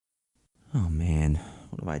Oh man,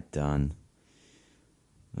 what have I done?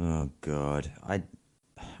 Oh god, I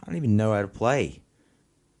don't even know how to play.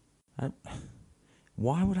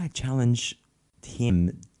 Why would I challenge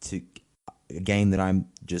him to a game that I'm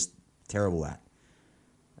just terrible at?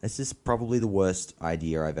 This is probably the worst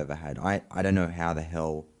idea I've ever had. I don't know how the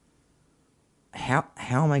hell. How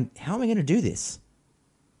am I going to do this?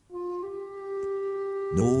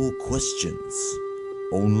 No questions,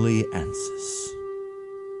 only answers.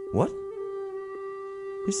 What?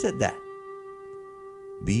 Who said that?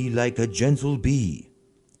 Be like a gentle bee,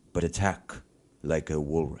 but attack like a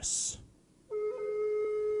walrus.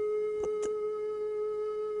 What the?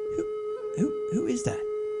 Who is that?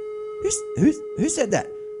 Who said that?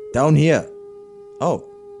 Down here. Oh.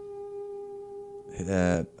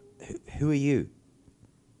 Who are you?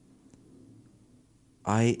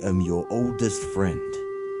 I am your oldest friend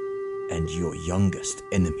and your youngest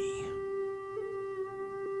enemy.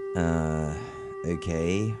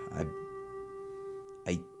 Okay.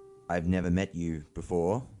 I've never met you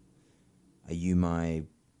before. Are you my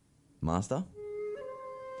master?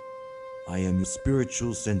 I am your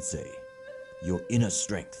spiritual sensei, your inner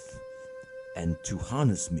strength. And to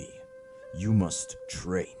harness me, you must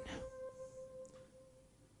train.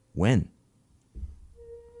 When?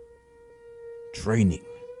 Training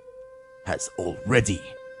has already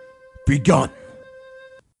begun.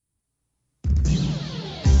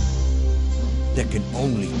 There can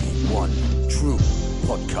only be one true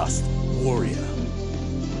podcast warrior.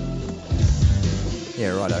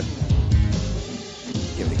 Yeah, righto.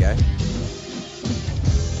 Give it a go.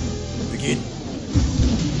 Begin.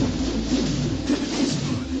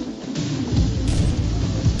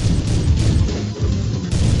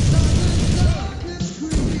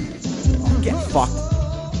 Get fucked.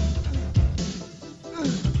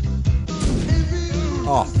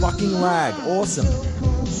 Oh, fucking lag. Awesome.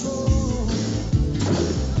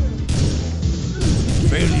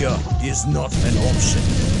 Failure is not an option.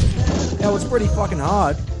 Hell, it's pretty fucking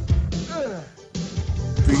hard.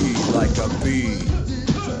 Be like a bee,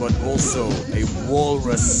 but also a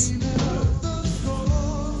walrus.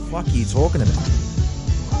 Fuck are you talking about?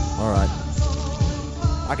 Alright.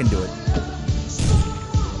 I can do it.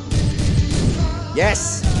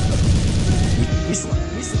 Yes!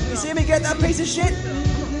 You see me get that piece of shit?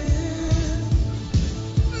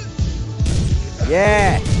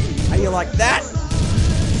 Yeah! How you like that?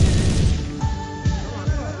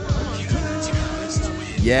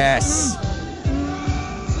 Yes!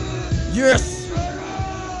 Yes!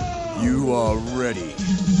 You are ready.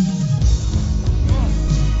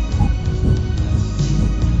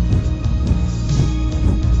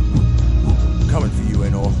 Coming for you,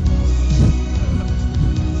 Enor.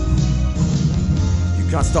 You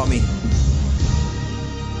can't stop me.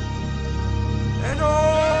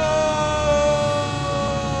 Enor!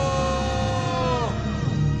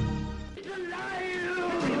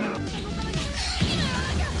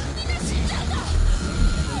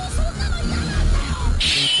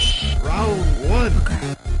 Round one.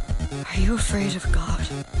 Are you afraid of God?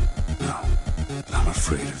 No, I'm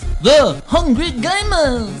afraid of The Hungry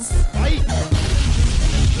Gamers! fight.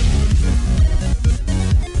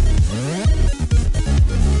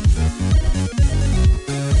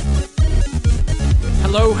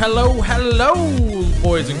 Hello,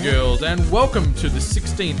 boys and girls, and welcome to the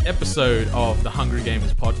 16th episode of the Hungry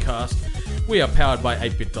Gamers podcast. We are powered by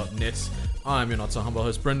 8bit.net. I'm your not so humble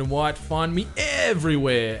host, Brendan White. Find me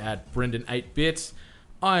everywhere at Brendan8bit.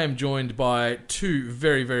 I am joined by two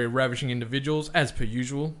very, very ravishing individuals, as per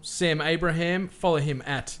usual. Sam Abraham, follow him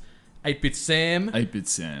at 8bit Sam. 8-bit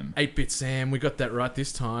Sam. 8bit Sam, we got that right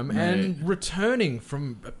this time. Mate. And returning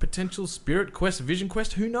from a potential Spirit Quest, Vision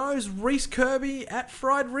Quest, who knows? Reese Kirby at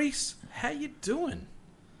Fried Reese. How you doing?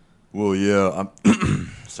 Well, yeah,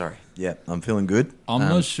 I'm... Sorry. Yeah, I'm feeling good. I'm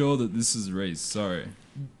not sure that this is Reese, sorry.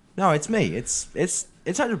 No, it's me. It's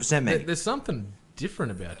 100% me. There's something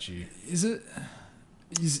different about you. Is it...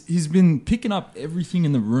 He's been picking up everything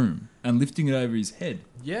in the room and lifting it over his head.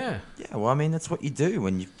 Yeah. Yeah, well, I mean, that's what you do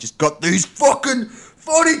when you've just got these fucking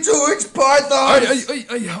 42-inch pythons!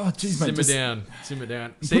 Oh, jeez, mate. Simmer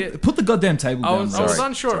down. See, Put the goddamn table down. I was Sorry.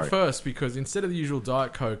 unsure Sorry. at first because instead of the usual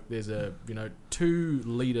Diet Coke, there's a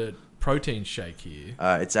 2-liter protein shake here.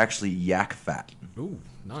 It's actually yak fat. Ooh,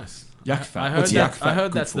 nice. Yak fat. I heard What's that, yak fat I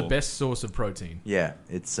heard good that's the for? best source of protein. Yeah,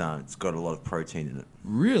 it's got a lot of protein in it.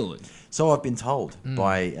 Really? So I've been told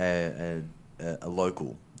by a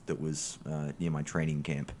local that was near my training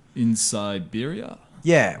camp. In Siberia?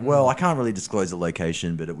 Yeah, well, I can't really disclose the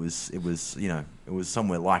location, but it was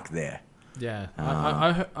somewhere like there. Yeah,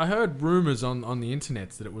 I heard rumors on the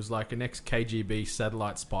internet that it was like an ex-KGB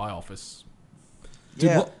satellite spy office. Dude,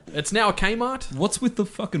 Yeah. It's now a Kmart. What's with the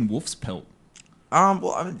fucking wolf's pelt?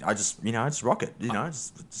 Well, I mean, I just rock it.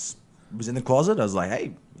 Just was in the closet. I was like,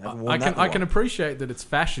 hey, haven't worn that in a I can while. appreciate that it's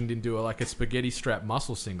fashioned into a spaghetti strap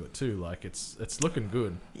muscle singlet too. Like it's looking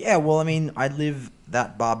good. Yeah, well, I mean, I live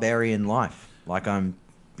that barbarian life. Like I'm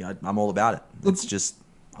all about it. It's just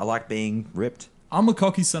I like being ripped. I'm a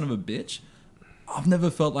cocky son of a bitch. I've never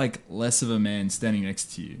felt like less of a man standing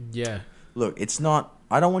next to you. Yeah. Look, it's not.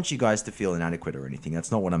 I don't want you guys to feel inadequate or anything.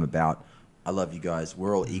 That's not what I'm about. I love you guys.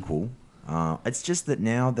 We're all equal. It's just that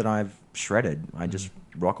now that I've shredded, I just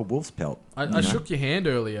rock a wolf's pelt. I shook your hand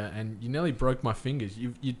earlier, and you nearly broke my fingers.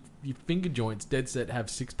 Your finger joints, dead set, have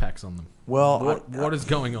 6-packs on them. Well, what is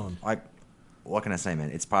going on? What can I say, man?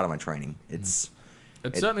 It's part of my training. It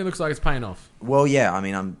Certainly looks like it's paying off. Well, yeah. I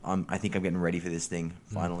mean, I think I'm getting ready for this thing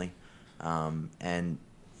finally, and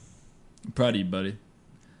I'm proud of you, buddy.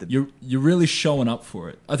 You're really showing up for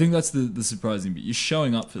it. I think that's the surprising bit. You're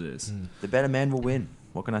showing up for this. the better man will win.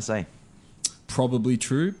 What can I say? Probably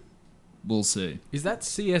true. We'll see. Is that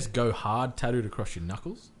CS Go Hard tattooed across your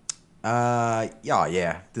knuckles?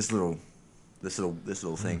 Yeah. This little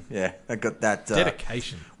thing. Yeah, I got that.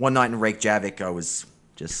 Dedication. One night in Reykjavik, I was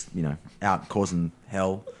just out causing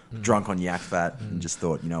hell, drunk on yak fat, and just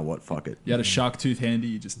thought, you know what, fuck it. You had a shark tooth handy.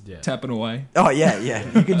 You just tapping away. Oh yeah.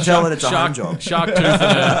 You can tell that it's a home job.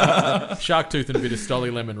 Shark tooth and a bit of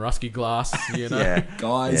Stolly Lemon Rusky glass. Yeah,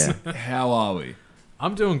 Guys, Yeah. how are we?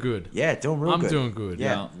 I'm doing good. Yeah, doing real good. I'm doing good.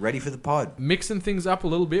 Yeah, ready for the pod. Mixing things up a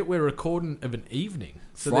little bit. We're recording of an evening.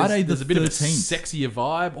 So Friday there's the a bit of a 13th. sexier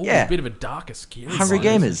vibe. Yeah. A bit of a darker, scary Hungry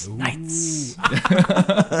vibe. Gamers Ooh. nights.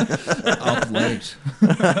 Up late.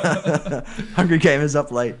 Hungry Gamers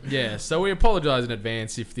up late. Yeah, so we apologise in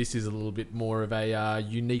advance if this is a little bit more of a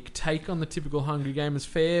unique take on the typical Hungry Gamers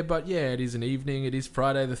fare. But yeah, it is an evening. It is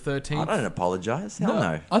Friday the 13th. I don't apologise. Hell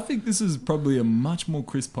no. I think this is probably a much more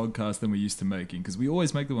crisp podcast than we're used to making because we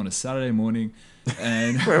always make them on a Saturday morning,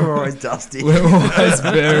 and We're always dusty. we're always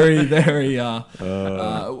very, very.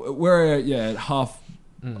 We're at half.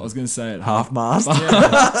 I was going to say it Half mast.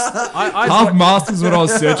 Half mast is what I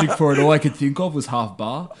was searching for, and all I could think of was half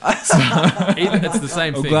bar. It's the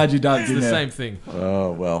same thing. I'm glad you dived It's in the there. same thing.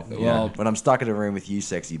 Oh well. Yeah. Well- When I'm stuck in a room with you,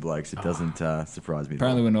 sexy blokes, it doesn't surprise me. at all.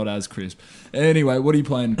 Apparently, we're not as crisp. Anyway, what are you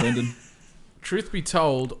playing, Brendan? Truth be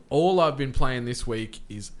told, all I've been playing this week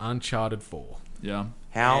is Uncharted 4. Yeah.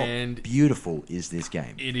 How And- beautiful is this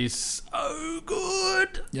game? It is so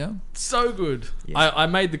good. Yeah. So good. Yes. I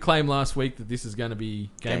made the claim last week that this is going to be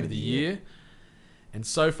Game of the Year. And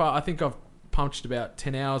so far, I think I've punched about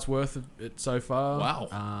 10 hours worth of it so far.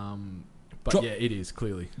 Wow. But yeah, it is,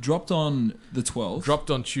 clearly. Dropped on the 12th.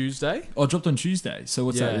 Dropped on Tuesday, Oh, dropped on Tuesday. So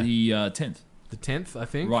what's Yeah. that? The 10th. the 10th, I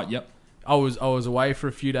think. Right. Yep. I was away for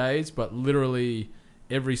a few days, but literally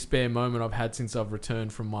every spare moment I've had since I've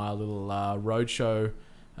returned from my little roadshow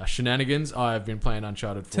shenanigans, I've been playing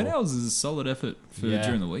Uncharted 4. 10 hours is a solid effort for Yeah.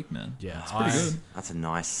 during the week, man. Yeah, It's pretty good. That's a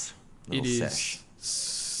nice It little is sesh.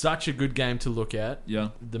 such a good game to look at. Yeah.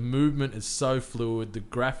 The movement is so fluid. The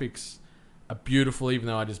graphics are beautiful, even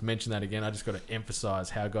though I just mentioned that again. I just got to emphasize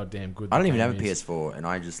how goddamn good I don't the even game have a is. PS4, and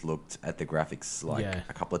I just looked at the graphics Yeah.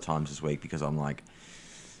 a couple of times this week because I'm like,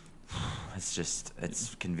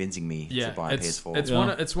 it's convincing me to buy a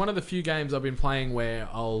PS4. It's one of the few games I've been playing where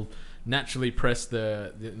I'll naturally press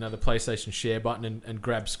the PlayStation share button and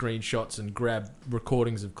grab screenshots and grab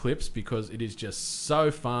recordings of clips because it is just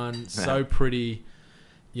so fun, so pretty.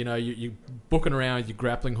 You know, you're booking around with your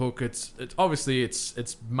grappling hook. It's obviously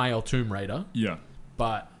it's male Tomb Raider, Yeah.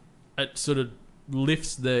 but it sort of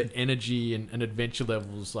lifts the energy and adventure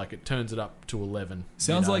levels. Like it turns it up to 11.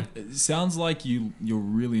 Sounds you know? like you're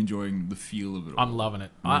really enjoying the feel of it all. I'm loving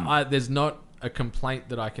it. I there's not a complaint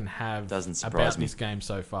that I can have Doesn't surprise about me. this game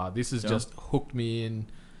so far. This has Yeah. just hooked me in.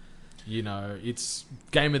 You know, it's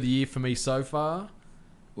Game of the Year for me so far.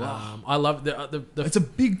 Wow. I love the It's a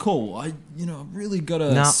big call. I really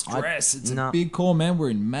gotta No, stress. It's no. a big call, man. We're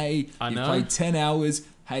in May. I You know. played 10 hours.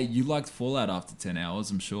 Hey, you liked Fallout after 10 hours,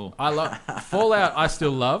 I'm sure. I love Fallout. I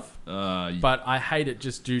still love, You but I hate it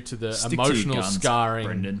just due to the Stick to your emotional guns, scarring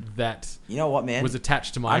Brendan. that You know what, man? was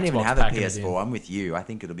attached to my I don't Xbox even have a packing it in. PS4. I'm with you. I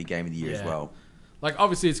think it'll be Game of the Year as Yeah. well. Like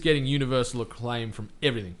obviously, it's getting universal acclaim from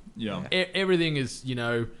everything. yeah. Everything is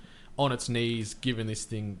on its knees, giving this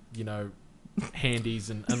thing handies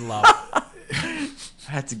and love. I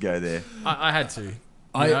had to go there. I had to.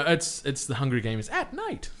 It's the Hungry Gamers at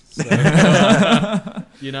night. So,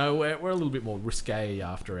 we're a little bit more risque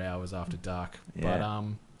after hours, after dark. Yeah.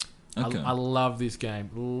 But Okay. I love this game.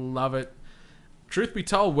 Love it. truth be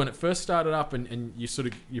told, when it first started up and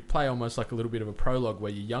you play almost like a little bit of a prologue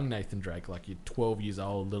where you're young Nathan Drake, like you're 12 years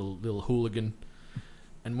old, little hooligan.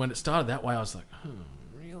 And when it started that way, I was like,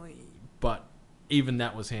 really? But even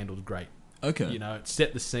that was handled great. Okay. You know, it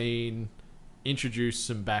set the scene, introduced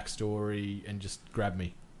some backstory, and just grab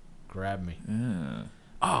me. Yeah.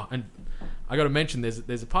 Oh, and I got to mention,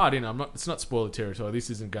 there's a part in it. It's not spoiler territory. This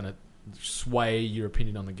isn't going to sway your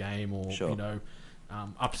opinion on the game or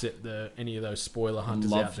upset any of those spoiler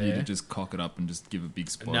hunters out there. Love you to just cock it up and just give a big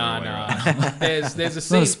spoiler. No. Right? There's a It's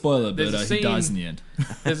scene. not a spoiler, but there's a he dies in the end.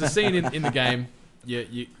 There's a scene in the game.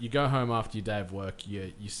 You go home after your day of work.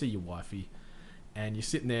 You see your wifey, and you're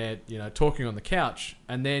sitting there, talking on the couch,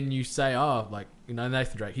 and then you say,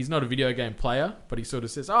 Nathan Drake. He's not a video game player, but he sort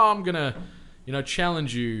of says, I'm gonna,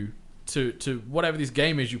 challenge you to whatever this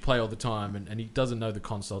game is you play all the time, and he doesn't know the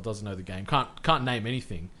console, doesn't know the game, can't name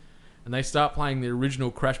anything. And they start playing the original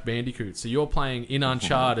Crash Bandicoot. So you're playing in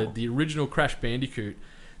Uncharted, the original Crash Bandicoot.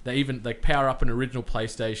 They power up an original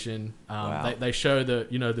PlayStation. Wow. They show the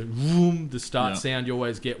vroom, the start sound you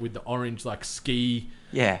always get with the orange ski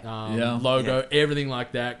logo, everything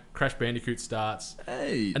like that. Crash Bandicoot starts.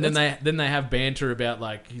 Hey, and then they have banter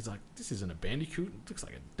about he's like, this isn't a Bandicoot, it looks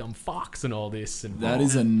like a dumb fox and all this. And that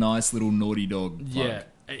is a nice little naughty dog plug. Yeah,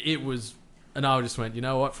 it was. And I just went, you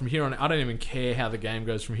know what? From here on, I don't even care how the game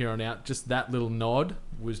goes from here on out. Just that little nod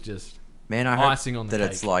was just icing on the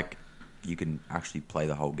cake. It's like you can actually play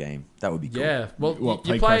the whole game. That would be cool. Yeah, well,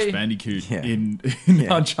 play Crash Bandicoot in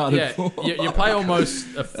Yeah. Uncharted 4. You play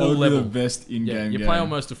almost a full That would level. be the best in-game you game. play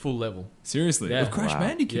almost a full level. Seriously, Yeah. of Crash Wow.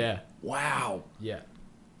 Bandicoot. Yeah, Wow, yeah,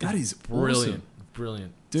 that is brilliant, awesome.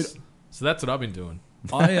 brilliant, Dude. So that's what I've been doing.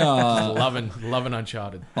 I Loving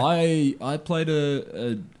Uncharted. I played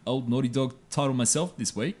a old Naughty Dog title myself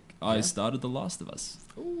this week. I started The Last of Us.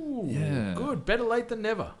 Ooh, Yeah. good. Better late than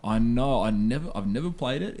never. I know. I've never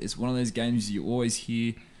played it. It's one of those games you always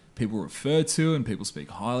hear people refer to and people speak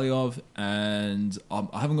highly of. And I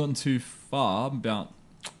haven't gotten too far. I'm about,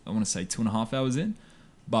 I want to say 2.5 hours in,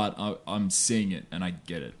 but I'm seeing it and I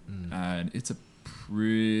get it. And it's a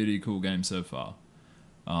pretty cool game so far.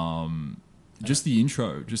 Just the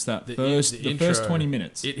intro, just that The first intro, 20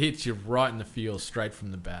 minutes. It hits you right in the feels straight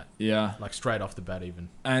from the bat. Yeah. Like straight off the bat even.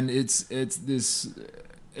 And it's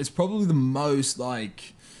probably the most I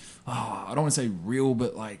don't want to say real,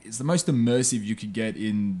 but it's the most immersive you could get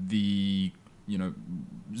in the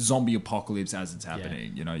zombie apocalypse as it's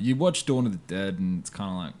happening. You watch Dawn of the Dead and it's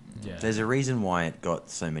kind of like There's a reason why it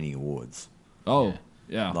got so many awards.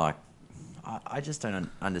 yeah. I just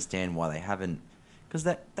don't understand why they haven't... Because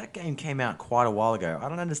that game came out quite a while ago. I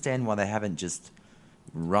don't understand why they haven't just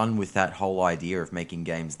run with that whole idea of making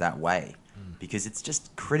games that way. Because it's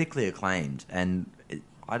just critically acclaimed. And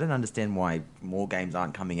I don't understand why more games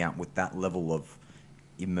aren't coming out with that level of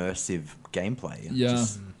immersive gameplay. Yeah.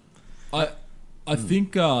 I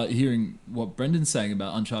think hearing what Brendan's saying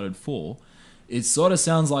about Uncharted 4, it sort of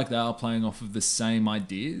sounds like they are playing off of the same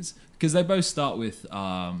ideas. Because they both start with...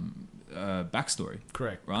 backstory.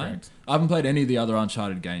 Correct. Right? Correct. I haven't played any of the other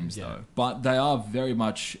Uncharted games though, but they are very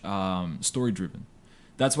much story driven.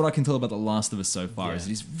 That's what I can tell about The Last of Us so far. Is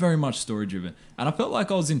it is very much story driven, and I felt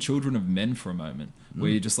like I was in Children of Men for a moment,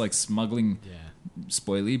 where you're just smuggling.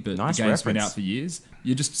 Spoily, but Nice the game's been reference. out for years.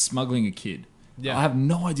 You're just smuggling a kid. Yeah. I have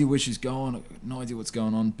no idea where she's going. I've got no idea what's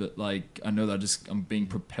going on, but I know that I'm being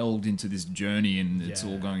propelled into this journey, and it's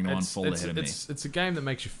all going to unfold ahead of me. It's a game that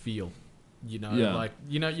makes you feel. You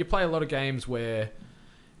play a lot of games where,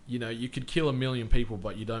 you could kill 1 million people,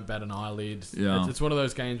 but you don't bat an eyelid. Yeah. It's one of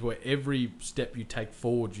those games where every step you take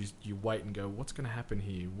forward, you wait and go, what's going to happen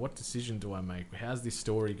here? What decision do I make? How's this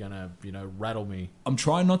story going to, rattle me? I'm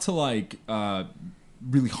trying not to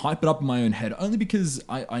really hype it up in my own head, only because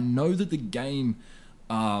I know that the game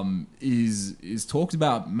is talked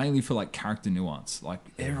about mainly for character nuance.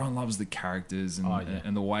 Everyone loves the characters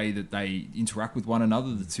and the way that they interact with one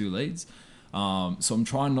another, the two leads. So I'm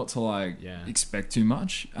trying not to expect too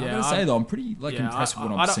much. I gotta say though, I'm pretty impressed with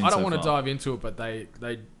what I'm seeing. I don't so want to far. dive into it, but they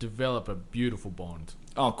develop a beautiful bond.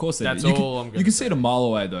 Oh, of course they That's do. all I'm gonna You can say. see it a mile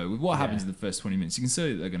away though. With what happens in the first 20 minutes, you can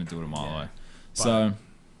see that they're going to do it a mile away. So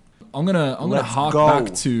I'm gonna hark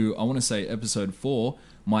back to episode 4.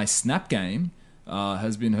 My Snap game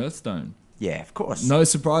has been Hearthstone. Yeah, of course. No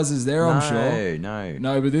surprises there, I'm sure.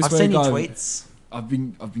 No. But this I've week seen your tweets. I've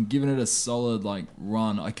been giving it a solid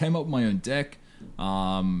run. I came up with my own deck.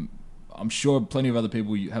 I'm sure plenty of other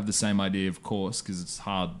people have the same idea, of course, because it's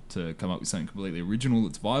hard to come up with something completely original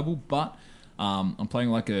that's viable. But I'm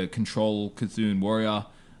playing a control Cthulhu warrior,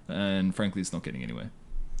 and frankly, it's not getting anywhere.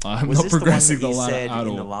 I'm Was not this the one progressing that you the ladder said at in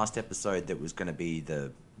all. the last episode that was going to be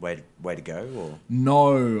the way to go, or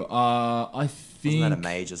No, I think wasn't that a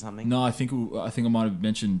mage or something? No, I think I might have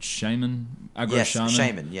mentioned shaman, aggro Yes, shaman.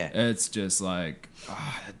 shaman, yeah. It's just like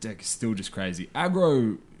that deck is still just crazy.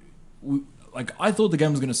 Aggro, like I thought the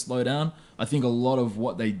game was going to slow down. I think a lot of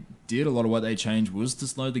what they did, a lot of what they changed was to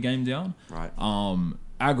slow the game down. Right.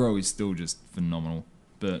 Aggro is still just phenomenal.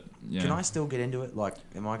 But yeah. Can I still get into it? Like,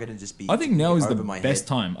 am I going to just be? I think now is the over my best head?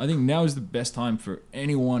 time. I think now is the best time for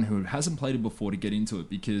anyone who hasn't played it before to get into it,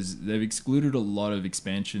 because they've excluded a lot of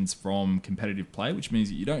expansions from competitive play, which means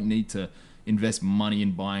that you don't need to invest money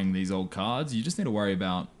in buying these old cards. You just need to worry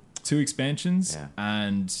about 2 expansions,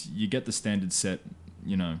 and you get the standard set.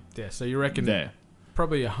 Yeah, so you reckon there.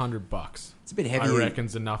 Probably $100. It's a bit heavy. I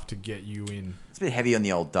reckon's enough to get you in. It's a bit heavy on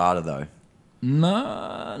the old data, though.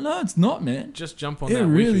 No, it's not, man. Just jump on It that.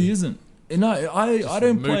 really Wi-Fi. isn't. No, I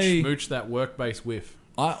don't play. Mooch that work-based whiff.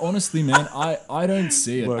 I honestly, man, I don't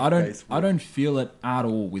see it. I don't feel it at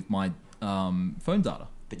all with my phone data.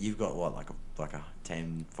 But you've got what, like a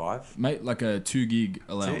 10.5? Mate, like a 2 gig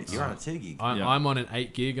allowance. You're on a 2 gig. I'm on an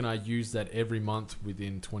 8 gig and I use that every month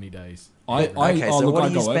within 20 days. So what are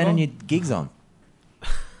you spending your gigs on?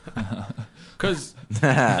 Because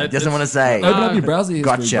Doesn't want to say. Open up your browser history,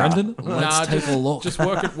 Gotcha. Brendan. Let's take a look. Just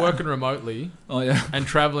working remotely Oh yeah. and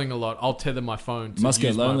traveling a lot. I'll tether my phone. To Must get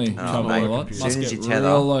use my- lonely. use my Travel mate, a lot. computer. As soon Must as get you tether-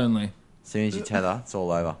 real lonely. As soon as you tether, it's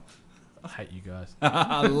all over. I hate you guys.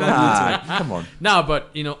 I love you Come on. No, but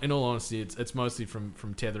in all honesty, it's mostly from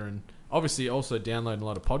tether and obviously also downloading a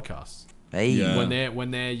lot of podcasts. Hey. Yeah. When they're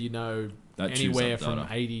That chews anywhere up from data.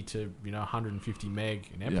 80 to 150 meg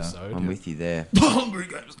an episode. I'm with you there. Hungry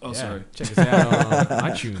Games. Oh, Yeah, sorry. check us out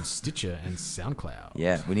on iTunes, Stitcher, and SoundCloud.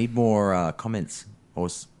 Yeah, we need more comments or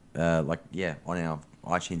on our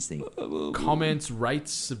iTunes thing. Comments,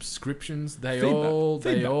 rates, subscriptions, they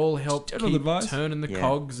Feedback. all help General keep advice. turning the Yeah.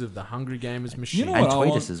 cogs of the Hungry Gamers machine. know And what I tweet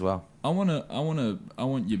want? us as well. I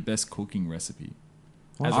want your best cooking recipe.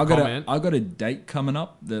 As a I comment, got a date coming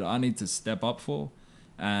up that I need to step up for,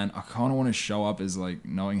 and I kind of want to show up as like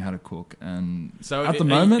knowing how to cook. And so at the are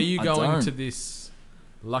moment, you I going don't. to this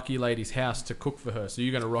lucky lady's house to cook for her? So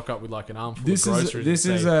you're going to rock up with like an armful This of is groceries. this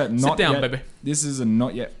and is say, a not sit down, yet, baby. This is a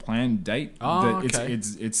not yet planned date. Oh, That okay.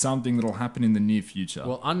 It's something that'll happen in the near future.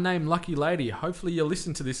 Well, unnamed lucky lady. Hopefully you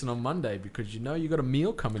listen to this on Monday because you know you got a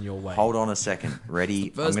meal coming your way. Hold on a second. Ready?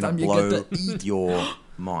 I'm First going time to you blow get to eat. your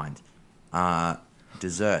mind.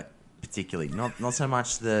 Dessert, particularly. Not so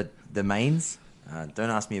much the mains. Don't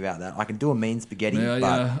ask me about that. I can do a mean spaghetti, but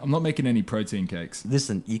I'm not making any protein cakes.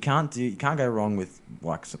 listen, you can't go wrong with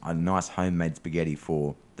like a nice homemade spaghetti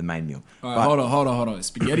for the main meal. All right, But hold on.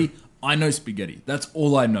 Spaghetti. I know spaghetti. That's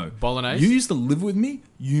all I know. Bolognese? You used to live with me.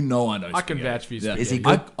 You know I know spaghetti. I can vouch for your Yeah. spaghetti. Is he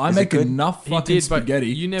good? I Is it make good? enough He fucking did, but spaghetti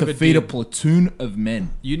you never to feed a did. platoon of men.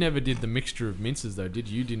 You never did the mixture of minces though, did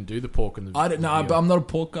you? You didn't do the pork and the I don't know, veal. but I'm not a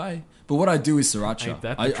pork guy. But what I do is sriracha. Ain't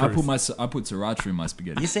that the I truth? put sriracha in my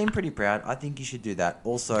spaghetti. you seem pretty proud. I think you should do that.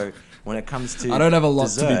 Also, when it comes to I don't have a lot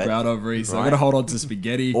dessert, to be proud of, Reese. I right? got to hold on to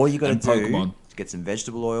spaghetti. All you got to and do Pokemon. is get some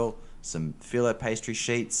vegetable oil, some filo pastry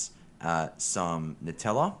sheets, some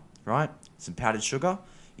Nutella, right? Some powdered sugar.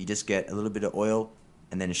 You just get a little bit of oil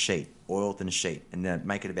and then a sheet. Oil, then a sheet. And then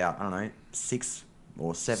make it about, I don't know, 6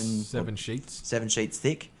 or 7... Seven sheets. 7 sheets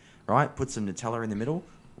thick, right? Put some Nutella in the middle.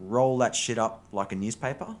 Roll that shit up like a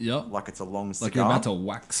newspaper. Yeah. Like it's a long cigar. Like you're about to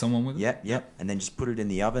whack someone with it. Yep. And then just put it in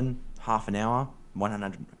the oven, half an hour,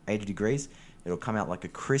 180 degrees. It'll come out like a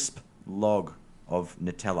crisp log of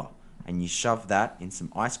Nutella. And you shove that in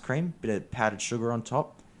some ice cream, bit of powdered sugar on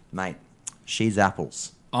top. Mate, she's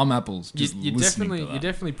apples. I'm apples. You, Just you listening definitely to you that.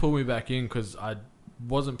 definitely pulled me back in because I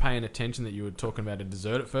wasn't paying attention that you were talking about a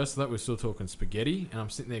dessert at first. I thought we were still talking spaghetti, and I'm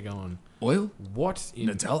sitting there going, Oil? "What in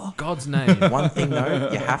Nutella? God's name?" One thing though,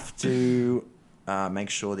 you have to make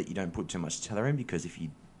sure that you don't put too much Nutella in, because if you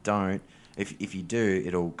don't, if you do,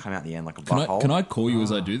 it'll come out the end like a butthole. Can I call you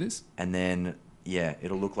as I do this? And then, yeah,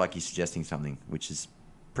 it'll look like you're suggesting something, which is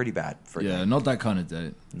pretty bad for a Yeah, date. not that kind of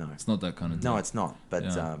date. No. It's not that kind of date. No, it's not. But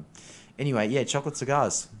Yeah. anyway, yeah, chocolate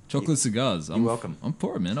cigars. Chocolate cigars. You're welcome. I'm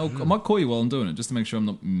for it, man. I might call you while I'm doing it, just to make sure I'm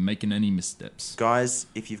not making any missteps. Guys,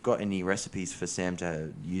 if you've got any recipes for Sam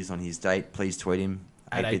to use on his date, please tweet him.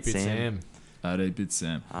 At 8-Bit 8-Bit Sam. At 8-Bit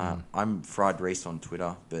Sam. I'm Fried Reese on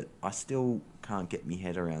Twitter, but I still can't get my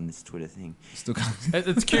head around this Twitter thing. Still can't.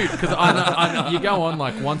 It's cute because I know you go on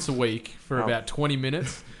like once a week for about 20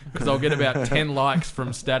 minutes because I'll get about 10 likes from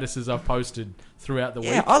statuses I've posted throughout the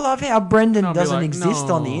Yeah, week. I love how Brendan I'll be doesn't like, exist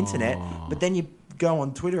on the "No." internet, but then you go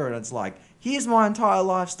on Twitter and it's like, here's my entire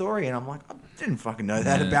life story, and I'm like, I didn't fucking know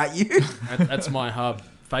that Yeah. about you. That's my hub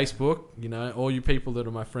Facebook, you know, all you people that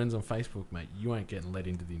are my friends on Facebook, mate, you ain't getting let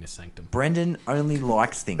into the inner sanctum. Brendan only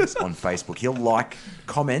likes things on Facebook. He'll like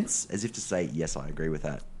comments as if to say, yes, I agree with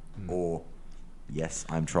that. Or, yes,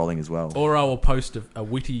 I'm trolling as well. Or I will post a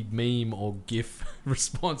witty meme or GIF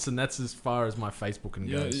response, and that's as far as my Facebooking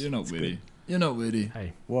goes. You're not witty. You're not witty.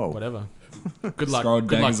 Hey, Whoa. whatever. Good luck. Scroll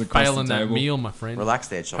Good luck daggers across failing the that table. meal, my friend. Relax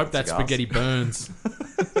there, chocolate Hope that cigars. spaghetti burns.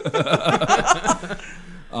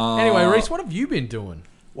 Anyway, Reese, what have you been doing?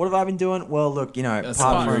 What have I been doing? Well, look, you know,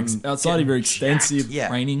 apart from... Outside of your extensive Yeah.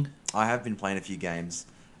 training, I have been playing a few games.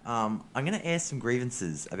 I'm going to air some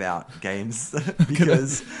grievances about games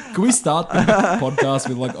because... can we start the podcast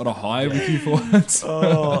with like on a high with you for once?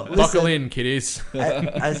 Oh, Buckle in, kiddies.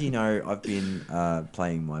 As you know, I've been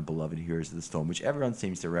playing my beloved Heroes of the Storm, which everyone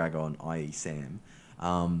seems to rag on, i.e. Sam.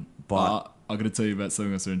 But I got to tell you about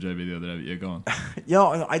something I saw in JB the other day. But yeah, go on.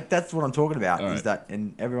 yeah, that's what I'm talking about. All Is right. that,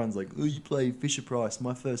 and everyone's like, "Oh, you play Fisher Price,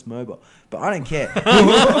 my first MOBA," but I don't care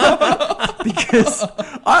because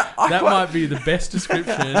I That quite- might be the best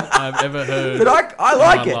description I've ever heard. But I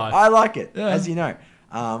like my it. life. I like it, Yeah. as you know.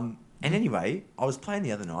 And anyway, I was playing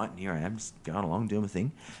the other night, and here I am, just going along, doing my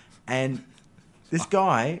thing. And this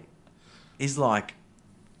guy is like,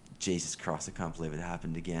 Jesus Christ, I can't believe it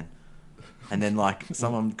happened again. And then, like,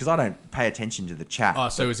 someone, because I don't pay attention to the chat. Oh,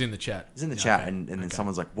 so it was in the chat. It's in the Yeah, chat, okay. and then Okay.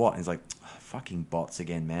 someone's like, "What?" And he's like, "Oh, "Fucking bots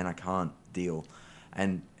again, man. I can't deal."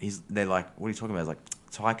 And they're like, "What are you talking about?" He's like,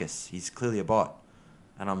 "Tychus. He's clearly a bot."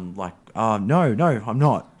 And I'm like, "Oh, no, I'm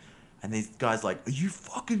not." And these guys like, "Are you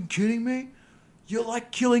fucking kidding me? You're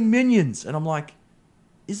like killing minions." And I'm like,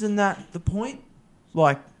 "Isn't that the point?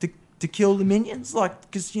 Like to kill the minions? Like,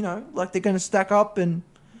 because you know, like they're going to stack up and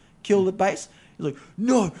kill the base." He's like,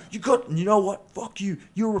 "No, you know what? Fuck you.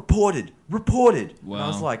 You're reported. And I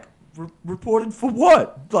was Wow. like, reported for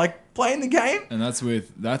what? Like playing the game?" And that's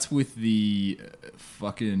with the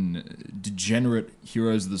fucking degenerate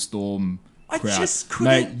Heroes of the Storm I crowd. just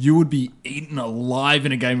couldn't- Mate, you would be eaten alive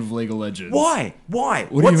in a game of League of Legends. Why? What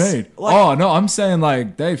do What's- you mean? Like, Oh no, I'm saying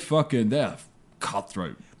like they're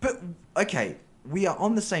cutthroat. But okay, we are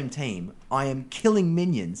on the same team. I am killing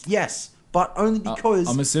minions. Yes, but only because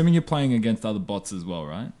I'm assuming you're playing against other bots as well,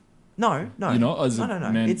 right? no. You're not as a no.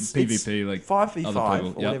 man, It's PvP, like 5v5 other or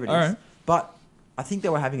people. whatever Yep. it is. Alright. But I think they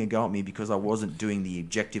were having a go at me because I wasn't doing the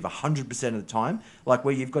objective 100% of the time. Like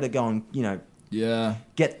where you've got to go and Yeah.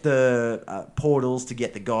 get the portals to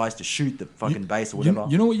get the guys to shoot the fucking base or whatever.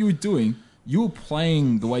 You know what you were doing? You were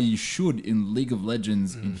playing the way you should in League of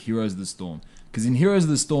Legends in Heroes of the Storm. Because in Heroes of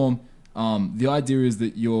the Storm, the idea is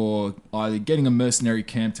that you're either getting a mercenary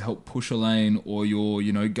camp to help push a lane, or you're,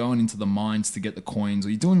 going into the mines to get the coins, or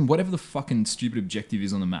you're doing whatever the fucking stupid objective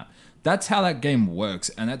is on the map. That's how that game works,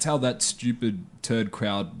 and that's how that stupid turd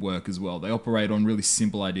crowd work as well. They operate on really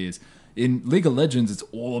simple ideas. In League of Legends, it's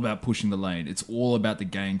all about pushing the lane. It's all about the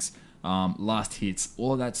ganks, last hits.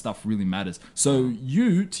 All of that stuff really matters. So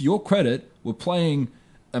you, to your credit, were playing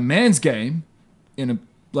a man's game in a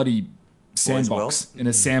bloody sandbox. world. In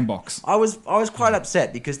a sandbox. I was quite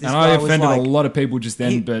upset because this And guy I was offended like, a lot of people just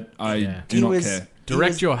then, he- but I Yeah. do he not was- care.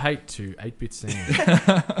 Direct was- your hate to 8-Bit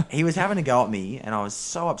Sam. he was having a go at me, and I was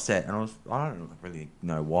so upset, and I don't really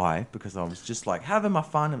know why, because I was just like having my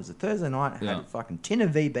fun. It was a Thursday night. I had Yeah. a fucking tin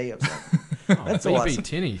of VB. I was like, that's all I VB said.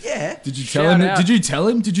 tinnies. Yeah, Did you Shout tell him? out. Did you tell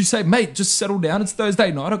him? Did you say, mate, just settle down? It's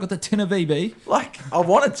Thursday night. I got the tin of VB. like I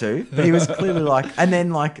wanted to, but he was clearly like, and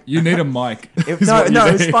then like, You need a mic. it, is no, what you no,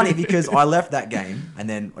 it was need. funny because I left that game, and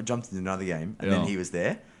then I jumped into another game, and then Yeah. he was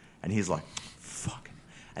there, and he's like, fucking,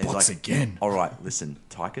 and he's Bots like, again. all right, listen,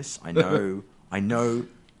 Tychus, I know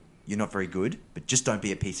you're not very good, but just don't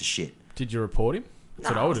be a piece of shit. Did you report him?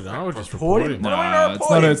 That's what I would have done. I would just report report him. him. What am I gonna Nah,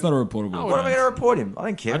 report him? it's not a reportable. What am I going to report him? I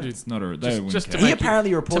don't care. It's not a. They wouldn't Just to care. He make apparently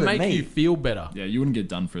you, reported to make me. you feel better. Yeah, you wouldn't get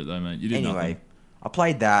done for it though, mate. You did Anyway, nothing. I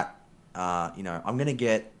played that. I'm going to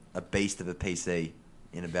get a beast of a PC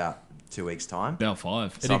in about 2 weeks' time. About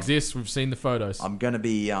 5. It exists. We've seen the photos. I'm going to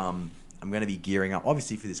be gearing up,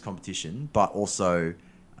 obviously, for this competition, but also,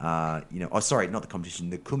 sorry, not the competition,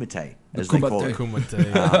 the kumite, as they call it.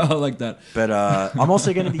 Kumite. I like that. But I'm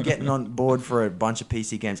also going to be getting on board for a bunch of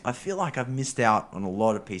PC games. I feel like I've missed out on a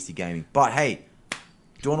lot of PC gaming. But hey,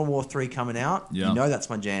 Dawn of War 3 coming out. Yeah. You know that's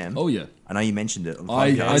my jam. Oh yeah. I know you mentioned it on the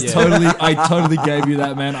I podcast. I totally gave you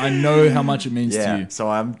that, man. I know how much it means to Yeah, you. so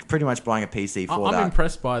I'm pretty much buying a PC for I'm that.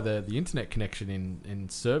 impressed by the internet connection in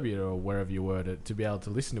Serbia or wherever you were to be able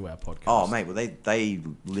to listen to our podcast. Oh, mate, well, they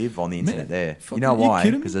live on the internet there. fuck, You know are you why?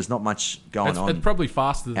 kidding me? Because there's not much going on. It's probably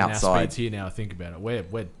faster than our outside. speeds here now. I think about it.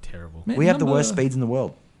 We're terrible. Man, We have the number- worst speeds in the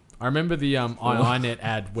world. I remember the iiNet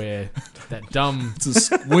ad where that dumb. It's a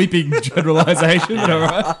sweeping generalization, but all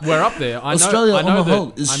right. We're up there. Australia I know on the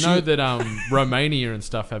whole is shit. that Romania and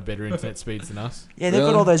stuff have better internet speeds than us. Yeah, they've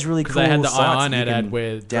Really? got all those really Because cool they had the sites that you iiNet can ad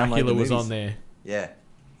where download Dracula the was movies. on there. Yeah.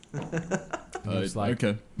 And it was like,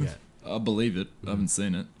 Okay. yeah. I believe it. I haven't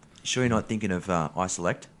seen it. Sure, you're not thinking of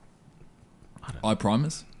iSelect?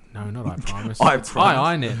 iPrimus? No, not iPrimus. iPrimus. It's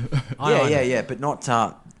iiNet. Yeah, but not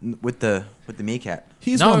with the meerkat.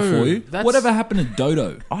 Here's No, one for you. that's- Whatever happened to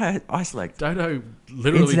Dodo? iSelect. Dodo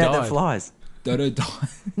literally Internet died. that flies. Dodo died.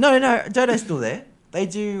 No, Dodo's still there. They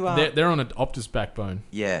do. They're on an Optus backbone.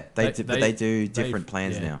 Yeah, They- but they do they've- different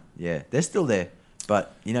plans yeah. now. Yeah, they're still there.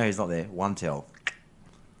 But you know who's not there? OneTel.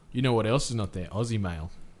 You know what else is not there? Aussie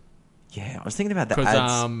Mail. Yeah, I was thinking about the Because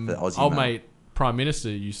ads for Aussie old Mail. mate Prime Minister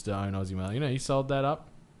used to own Aussie Mail. You know, he sold that up.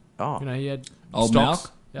 Oh, You know, he had Old stocks.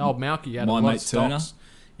 Malk? Yeah, old Malk. He had My a lot mate of stocks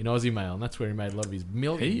Turner? in Aussie Mail, and that's where he made a lot of his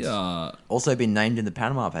millions. He, also been named in the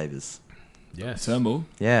Panama Papers. yes. Turnbull.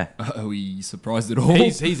 Yeah, Are we surprised at all?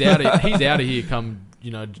 He's out of here. Come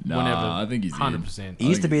Nah, whenever. I think he's in. 100%. he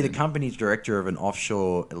used to think be he's the in. company director of an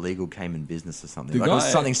offshore illegal Cayman business or something. The Like, it was guy-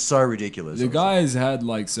 something so ridiculous. The It was guy has had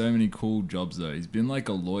like so many cool jobs though. He's been like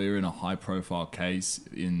a lawyer in a high profile case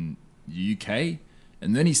in the UK,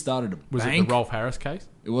 and then he started a Was bank. it the Rolf Harris case?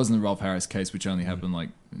 It wasn't the Ralph Harris case, which only happened like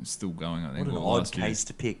still going. I what think an or odd last year. case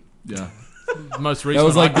to pick. Yeah, The most that recent.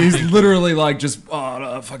 was like one, I he's think. literally like just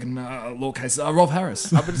fucking law case. Ralph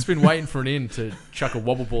Harris. I've just been waiting for an in to chuck a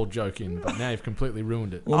wobble ball joke in, but now you've completely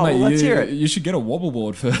ruined it. Well, Oh, mate, well, let's you, hear it. you should get a wobble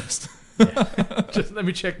board first. Just let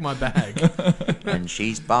me check my bag. And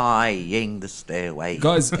she's buying the stairway.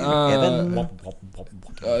 Guys, to heaven.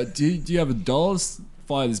 do you have $1?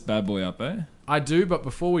 Fire this bad boy up, eh? I do, but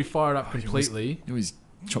before we fire it up completely, You always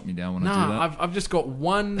chop me down when no, I do that. I've just got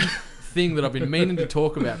one thing that I've been meaning to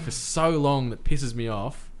talk about for so long that pisses me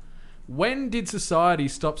off. When did society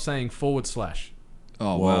stop saying /?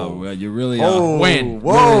 Oh Whoa. wow, well, you really Oh, are. When?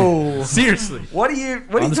 Whoa! Seriously. What are you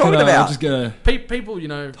I'm just talking gonna, about? I'm just gonna People,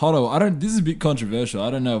 hold on. I don't. This is a bit controversial. I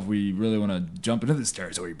don't know if we really want to jump into this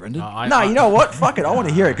territory, Brendan. No, you know what? Fuck it. I want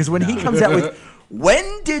to hear it because when he comes out with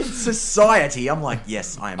 "When did society?" I'm like,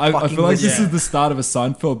 yes, I am I fucking feel like with this you. is the start of a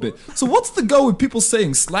Seinfeld bit. So what's the go with people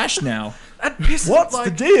saying / now? That pisses What's like,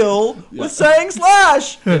 the deal with saying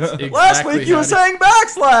slash? Last exactly week you how were it is. saying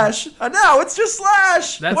backslash, and now it's just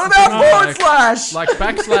slash. That's What the about thing, forward like- slash? Like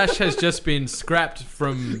backslash has just been scrapped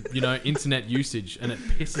from internet usage, and it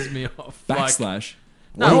pisses me off. Like, Backslash.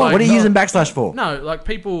 no, what are you no, using backslash for? No, like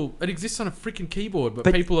people, it exists on a freaking keyboard, but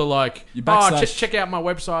But- people are like, You oh, backslash- check out my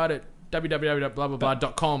website at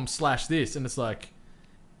www.com/this, and it's like,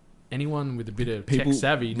 anyone with a bit of People- tech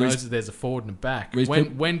savvy Reese- knows that there's a forward and a back. Reese,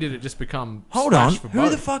 When did it just become Hold on. slash for Who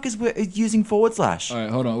both? the fuck is using forward slash? All right,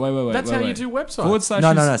 hold on. Wait. That's wait, how you wait. do websites. Forward slash.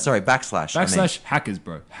 No, is- sorry, backslash. I mean. Backslash hackers,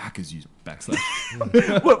 bro. Hackers use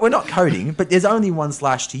backslash. We're not coding, but there's only one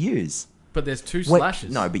slash to use. But there's two Wait,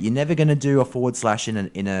 slashes. No, but you're never going to do a forward slash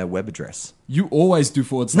in a web address. You always do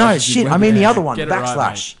forward No, slash. shit. I mean the other one, Get it right,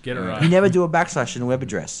 backslash. mate. Get it right. You never do a backslash in a web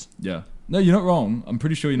address. Yeah. No, you're not wrong. I'm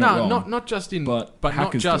pretty sure you're not No, wrong. not just in, But but not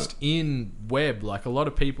hackers do just it. in web. Like a lot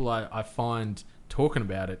of people I find talking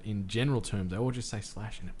about it in general terms, they all just say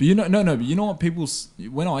slash in it. But but you know what people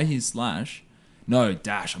when I hear slash, no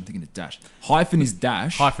dash. I'm thinking of dash. Hyphen is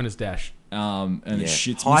dash. Hyphen is dash. And Yeah. it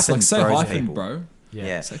shits me. Hyphen Like say throws hyphen, people. bro.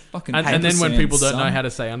 Yeah. Say fucking. And then when ampersand, people don't know son. how to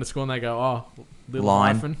say underscore, and they go, oh, little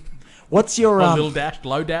Line. hyphen, What's your or little dash,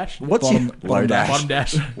 low dash, what's Bottom- your bottom dash. bottom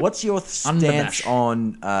dash. What's your stance dash.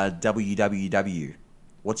 on www?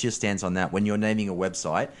 What's your stance on that? When you're naming a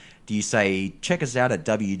website, do you say check us out at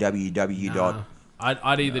www. Nah.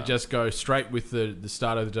 I'd either just go straight with the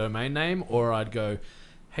start of the domain name, or I'd go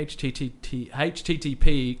http://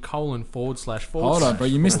 Hold on, bro.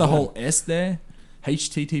 You missed the whole S there.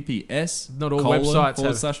 HTTPS. Not all colon, websites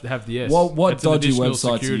forward slash- have the S. What It's an dodgy additional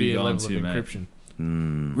websites are security you and going level to, of mate? encryption.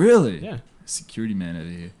 Really? Yeah. Security man over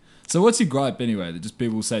here. So what's your gripe anyway? That just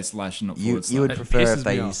people say slash and not You forward slash. would It prefer pisses if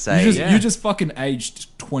they me off. say Yeah. You just fucking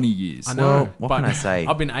aged 20 years. I know. Well, what but can I say?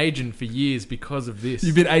 I've been aging for years because of this.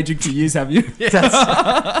 You've been aging for years, have you?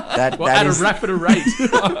 that well, that at is a rapid rate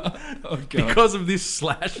Oh, God. because of this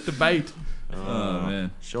slash debate. Oh,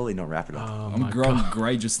 man. surely not rapid enough. Oh, I'm my growing God.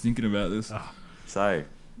 grey just thinking about this. So,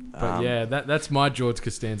 But yeah, that's my George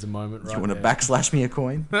Costanza moment do right you want to there. backslash me a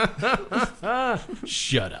coin?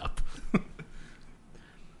 Shut up.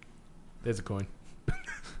 There's a coin.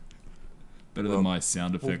 Better than my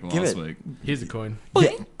sound effect give last it. week. Here's a coin.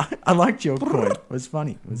 Yeah, I liked your coin. It was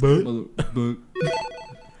funny. It was-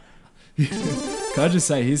 Can I just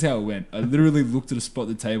say, here's how it went. I literally looked at a spot at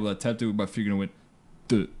the table, I tapped it with my finger and went,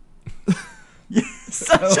 duh.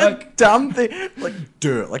 Such a dumb thing. Like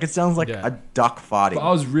dirt. Like it sounds like Yeah. a duck farting. But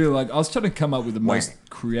I was really I was trying to come up with the most Wang.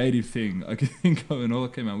 creative thing I could think of, and all I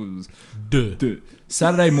came up with was Duh.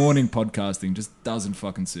 Saturday morning podcasting just doesn't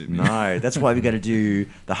fucking suit me. No, that's why we got to do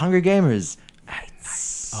the Hungry Gamers.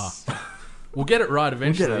 We'll get it right Get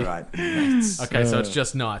eventually. it right. Okay, so it's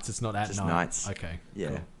just nights. It's not at Just night. nights. Okay. Yeah.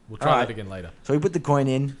 Cool. We'll try Alright. that again later. So we put the coin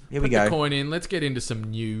in. Here we Put go. the coin in. Let's get into some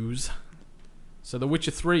news. So The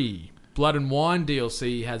Witcher 3 Blood and Wine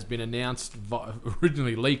DLC has been announced,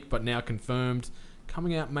 originally leaked but now confirmed,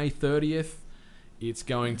 coming out May 30th. It's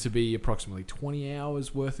going to be approximately 20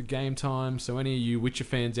 hours worth of game time. So any of you Witcher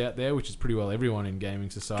fans out there, which is pretty well everyone in gaming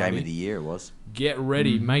society, Game of the year it was. get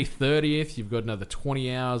ready. May 30th, you've got another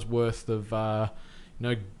 20 hours worth of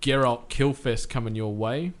Geralt Killfest coming your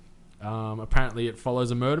way. Apparently it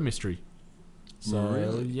follows a murder mystery. So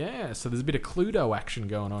Really? yeah, so there's a bit of Cluedo action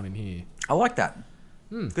going on in here. I like that.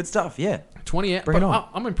 Good stuff. Yeah. 20 hours. Bring it But on.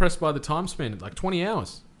 I'm impressed by the time spent. Like 20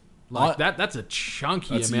 hours. Like that's a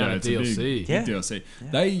chunky amount of it's a DLC. big Yeah. DLC.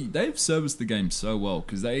 Yeah. They've serviced the game so well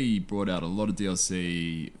because they brought out a lot of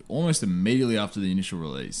DLC almost immediately after the initial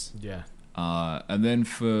release. Yeah. And then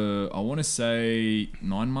for, I want to say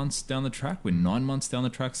 9 months down the track, we're 9 months down the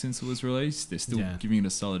track since it was released, they're still Yeah. giving it a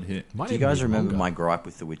solid hit. Might Do you even guys be remember longer. my gripe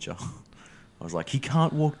with The Witcher? I was like, he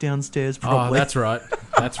can't walk downstairs Oh, properly. that's right.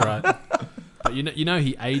 That's right. But you know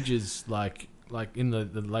he ages like in the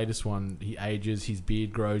latest one, he ages, his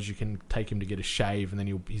beard grows, you can take him to get a shave and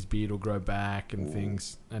then his beard will grow back and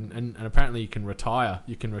things. And apparently you can retire.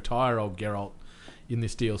 You can retire old Geralt in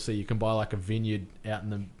this DLC. You can buy like a vineyard out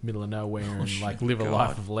in the middle of nowhere and like live a God.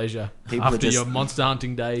 life of leisure People are after just- your monster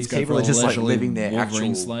hunting days. Go People are just, like, living their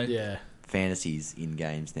Wolverine actual- slate. Yeah. Fantasies in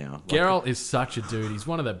games now. Like, Geralt is such a dude. He's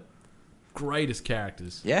one of the greatest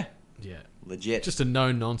characters. Yeah. Yeah. Legit. Just a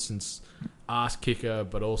no-nonsense ass kicker,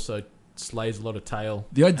 but also slays a lot of tail.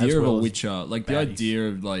 The idea as of well a as Witcher, like the baddies. idea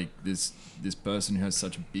of like this person who has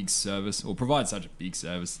such a big service or provides such a big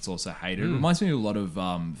service, it's also hated. It reminds me a lot of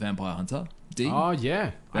Vampire Hunter. D. Oh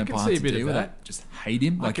yeah, I Vampire can see a Hunter bit D, of where that. they just hate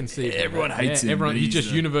him. I Like can see a bit of everyone that. hates Yeah, him. Everyone, but he's just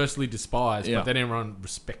the- universally despised, Yeah. but then everyone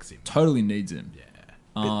respects him. totally needs him.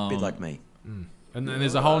 Yeah, bit like me. and then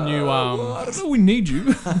there's a whole new I don't know. We need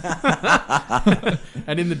you.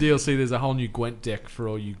 and in the DLC there's a whole new Gwent deck for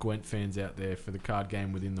all you Gwent fans out there for the card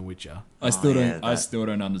game within The Witcher. I still yeah, don't. I that- still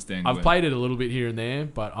don't understand. I've Gwent. played it a little bit here and there,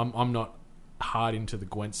 but I'm not hard into the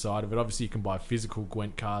Gwent side of it. Obviously, you can buy physical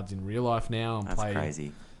Gwent cards in real life now and That's play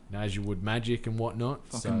crazy. as you would Magic and whatnot.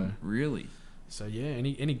 Fucking really. So yeah,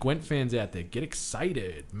 any Gwent fans out there, get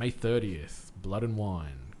excited! May 30th, Blood and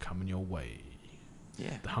Wine coming your way.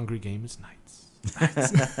 Yeah. The Hungry Gamers Nights.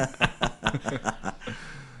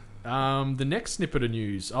 The next snippet of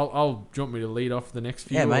news. I'll. Do you want me to lead off the next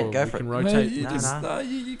few? Yeah, mate, or go we for can it. rotate. Man, you, Nah, just, nah.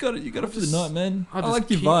 you got it. You got it for the night, man. I I'll just like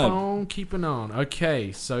your keep vibe. on keeping on.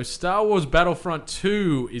 Okay, so Star Wars Battlefront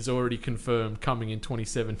 2 is already confirmed coming in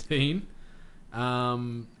 2017.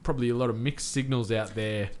 Probably a lot of mixed signals out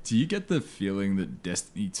there. Do you get the feeling that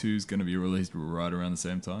Destiny 2 is going to be released right around the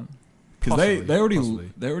same time? Because Possibly, they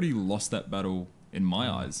possibly. already lost that battle in my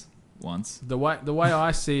eyes once. The way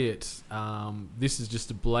I see it, this is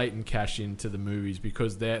just a blatant cash into the movies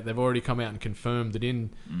because they've already come out and confirmed that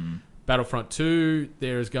in Battlefront 2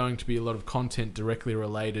 there is going to be a lot of content directly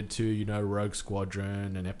related to Rogue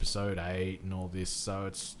Squadron and Episode 8 and all this. So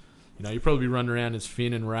it's you'll probably run around as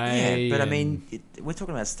Finn and Rey. Yeah, but I and- mean, we're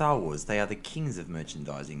talking about Star Wars. They are the kings of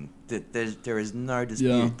merchandising. There is no dispute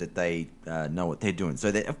Yeah. that they know what they're doing. So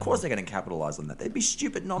of course they're going to capitalize on that. They'd be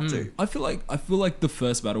stupid not to. I feel like the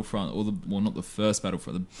first Battlefront, not the first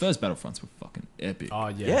Battlefront. The first Battlefronts were fucking epic. Oh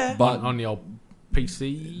yeah, Yeah. But- on the old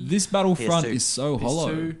PC. This Battlefront PS2. is so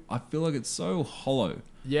hollow. PS2. I feel like it's so hollow.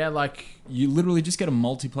 Yeah, like You literally just get a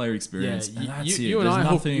multiplayer experience, and that's it. you and There's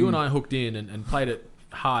nothing. you and I hooked in and played it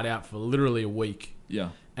hard out for literally a week. Yeah.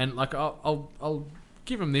 And like I'll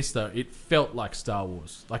give them this though, it felt like Star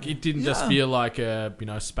Wars. Like it didn't just Yeah. feel like a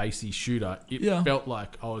spacey shooter. It Yeah. felt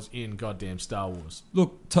like I was in goddamn Star Wars.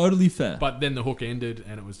 Look, totally fair. But then the hook ended,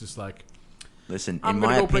 and it was just like Listen, I'm in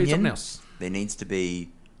gonna my go play something opinion, else. there needs to be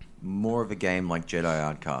more of a game like Jedi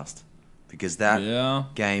Outcast. Because that Yeah.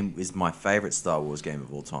 game is my favourite Star Wars game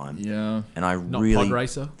of all time. Yeah. And I Not really... Pod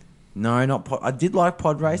Racer. No, not Pod... I did like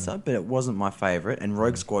Pod Racer, but it wasn't my favourite. And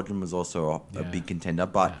Rogue Squadron was also a Yeah. big contender.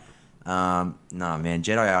 But, no, man,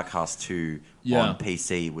 Jedi Outcast 2 Yeah. on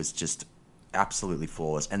PC was just absolutely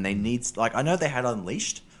flawless. And they need... Like, I know they had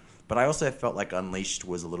Unleashed, but I also felt like Unleashed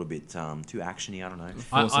was a little bit too actiony. I don't know.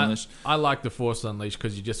 Force Unleashed. I like the Force Unleashed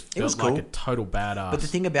because you just was felt like cool. a total badass. But the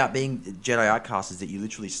thing about being Jedi Outcast is that you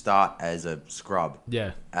literally start as a scrub.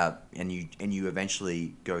 yeah. And you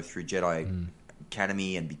eventually go through Jedi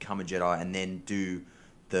academy and become a Jedi, and then do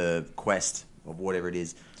the quest of whatever it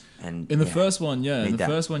is. And In the first one, yeah. In Need the that.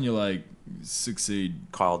 first one, you like succeed.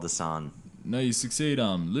 Kyle Desan. No, you succeed.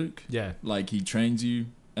 Luke. Yeah. Like he trains you,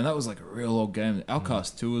 and that was like a real old game.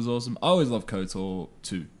 Outcast 2 was awesome. I always loved KOTOR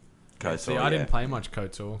 2. See, I didn't play much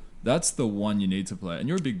KOTOR. That's the one you need to play, and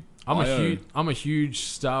you're a big. I'm a huge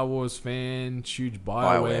Star Wars fan, huge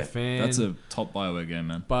BioWare fan. That's a top BioWare game,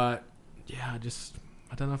 man. But yeah,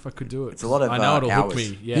 I don't know if I could do it. It's a lot of I know it'll hours. hook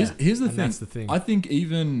me. Yeah. Here's the and thing. That's the thing. I think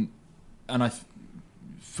even, and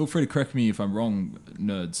feel free to correct me if I'm wrong,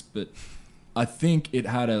 nerds, but I think it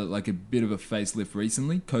had a bit of a facelift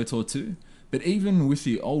recently, KOTOR 2. But even with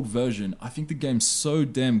the old version, I think the game's so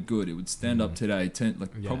damn good it would stand up today,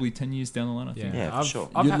 probably 10 years down the line. I think. Yeah, for sure.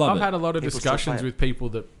 I've had a lot of People still discussions play it. with people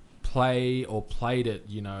that play or played it,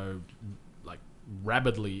 like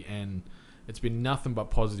rabidly, and it's been nothing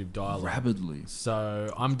but positive dialogue. Rapidly.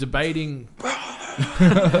 So I'm debating.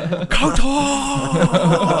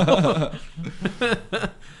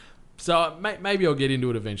 So maybe I'll get into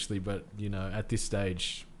it eventually, but at this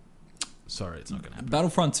stage, sorry, it's not going to happen.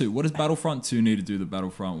 Battlefront 2. What does Battlefront 2 need to do that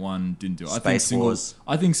Battlefront 1 didn't do? Space Wars.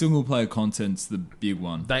 I think single player content's the big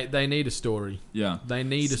one. They need a story. Yeah. They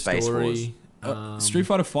need a Space story. Street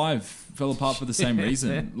Fighter 5 fell apart for the same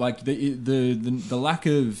reason. Like the lack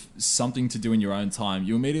of something to do in your own time,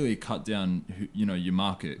 you immediately cut down your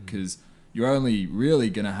market because you're only really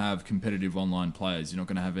going to have competitive online players. You're not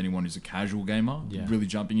going to have anyone who's a casual gamer really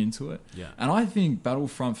jumping into it. Yeah. And I think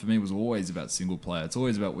Battlefront for me was always about single player. It's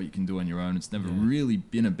always about what you can do on your own. It's never really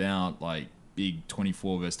been about like big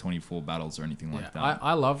 24 versus 24 battles or anything like that.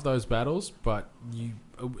 I love those battles, but you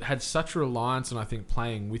had such a reliance on, I think,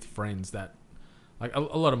 playing with friends that like a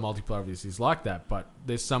lot of multiplayer obviously is like that, but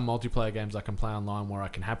there's some multiplayer games I can play online where I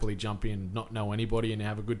can happily jump in, not know anybody, and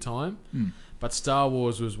have a good time. But Star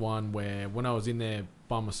Wars was one where when I was in there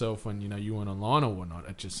by myself when you weren't online or whatnot,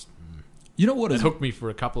 it just You know what? it hooked me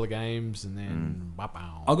for a couple of games, and then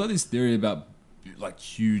I got this theory about like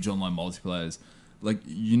huge online multiplayers. Like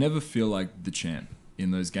you never feel like the champ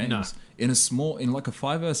in those games. No. In like a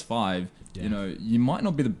 5 vs 5, you might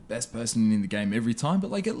not be the best person in the game every time,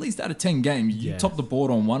 but like at least out of 10 games, you top the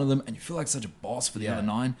board on one of them, and you feel like such a boss for the other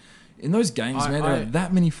 9. In those games, there are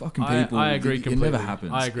that many fucking people. I agree completely. It never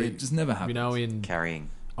happens. I agree. It just never happens. In Carrying.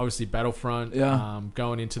 obviously Battlefront,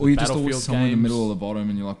 going into or the you just Battlefield always someone games. in the middle or the bottom,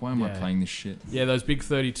 and you're like, why am I Yeah. playing this shit? Yeah, those big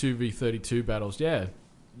 32v32 battles. Yeah,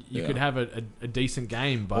 you could have a decent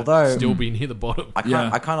game, but Although- still be near the bottom. I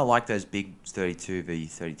kind of like those big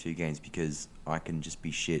 32v32 games because I can just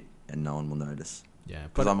be shit and no one will notice. Yeah,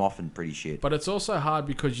 Because I'm often pretty shit. But it's also hard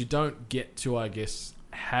because you don't get to, I guess,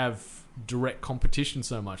 have direct competition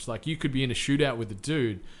so much. Like you could be in a shootout with a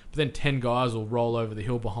dude, but then 10 guys will roll over the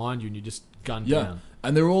hill behind you and you just gun down.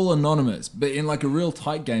 And they're all anonymous. But in like a real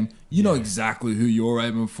tight game, you know exactly who you're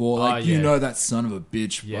aiming for. Like you know that son of a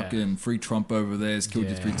bitch, fucking free Trump over there has killed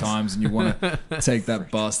you 3 times, and you want to take that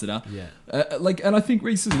bastard out. Yeah. And I think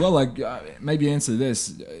Reese as well. Like maybe answer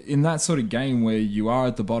this in that sort of game where you are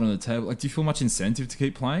at the bottom of the table. Like, do you feel much incentive to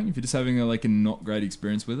keep playing if you're just having a not great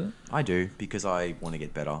experience with it? I do because I want to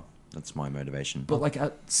get better. That's my motivation. But like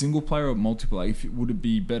at single player or multiplayer, would it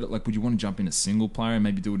be better? Like, would you want to jump in a single player and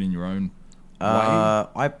maybe do it in your own?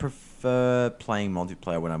 I prefer playing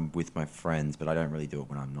multiplayer when I'm with my friends, but I don't really do it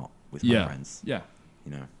when I'm not with my friends. Yeah.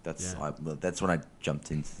 That's when I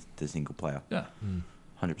jumped into single player. Yeah.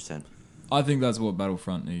 100%. I think that's what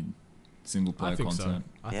Battlefront need. Single player I think content.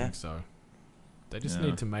 so. I think so. They just Yeah.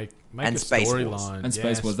 need to make And a Space Wars. storyline. And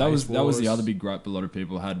Space Wars. That was the other big gripe a lot of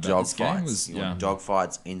people had about this game. Was Dog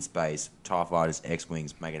fights in space, TIE fighters,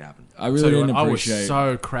 X-Wings, make it happen. I really didn't I was appreciate.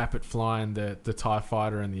 so crap at flying the TIE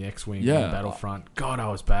fighter and the X-Wing in Battlefront. God, I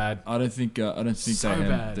was bad. I don't think So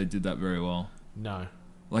bad. they did that very well. No.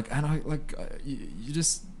 You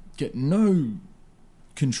just get no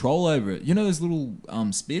control over it. You know those little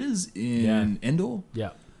speeders in Endor? Yeah.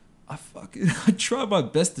 I tried my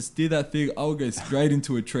best to steer that thing. I would go straight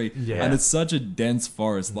into a tree, Yeah. and it's such a dense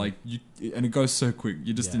forest. And it goes so quick.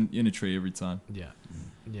 You're just in a tree every time. Yeah.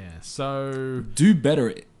 Yeah. So Do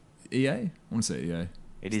better, EA. I want to say EA.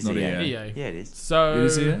 It is not EA. EA. Yeah, it is. So It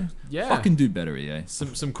is EA. yeah. Fucking do better, EA.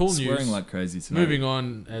 Some cool news. Swearing like crazy tonight. Moving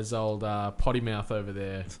on, as old potty mouth over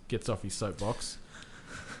there gets off his soapbox.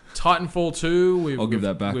 Titanfall 2. I'll give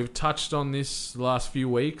that back. We've touched on this the last few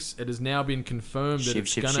weeks. It has now been confirmed that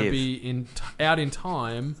it's going to shiv. be out in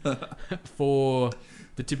time for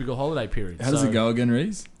the typical holiday period. How does it go again,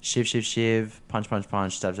 Reese? Shiv, punch,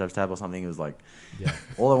 stab, or something. It was like,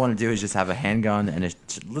 all I want to do is just have a handgun and a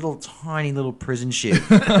tiny little prison shiv.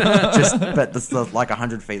 But it's like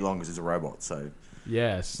 100 feet long because it's a robot. So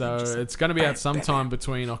Yeah, so it's going to be out sometime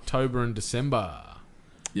between October and December.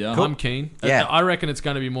 Yeah. I'm keen. Yeah. I reckon it's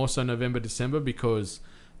going to be more so November, December because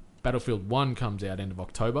Battlefield 1 comes out end of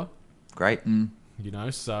October. Great. You know,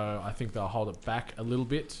 so I think they'll hold it back a little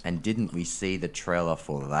bit. And didn't we see the trailer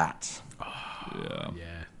for that? Yeah. Yeah.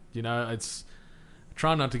 You know, it's...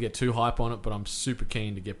 Try not to get too hype on it, but I'm super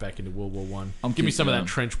keen to get back into World War One. Give me some of that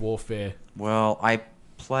trench warfare. Well, I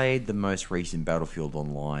played the most recent Battlefield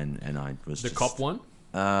online, and I was The cop one?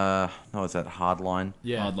 No, it's that Hardline.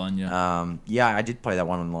 Yeah. Hardline, yeah. Yeah, I did play that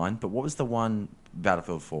one online, but what was the one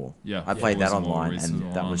Battlefield 4? Yeah. I played It that was a more online, recent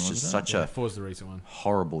and that one, was just wasn't such Yeah, a 4's the recent one.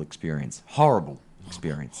 horrible experience. Horrible.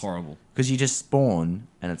 Because you just spawn,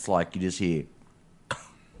 and it's like you just hear,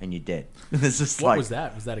 and you're dead. It's just What like, was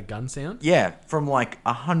that? Was that a gun sound? yeah, from like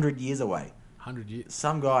 100 years away. 100 years.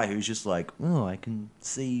 Some guy who's just like, oh, I can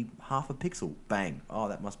see half a pixel. Bang. Oh,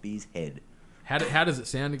 that must be his head. How does it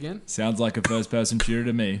sound again? Sounds like a first-person shooter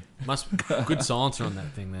to me. Must good silencer on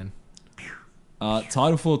that thing then.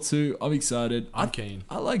 Titanfall 2, I'm excited. I'm keen.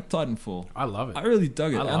 I like Titanfall. I love it. I really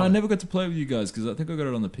dug it. I love And I it. never got to play with you guys because I think I got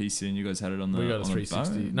it on the PC and you guys had it on the We got a on the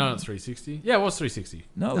 360. bone. No, it's 360. Yeah, it was 360.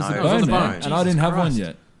 No, it was No, the it was on bone, the man. bone. And I Jesus didn't have Christ. one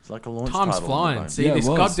yet. It's like a launch Time's title. flying. See, Yeah, it this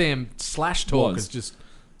was. goddamn slash talk Was. has just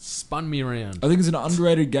spun me around. I think it's an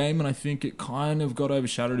underrated game, and I think it kind of got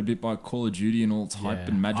overshadowed a bit by Call of Duty and all its hype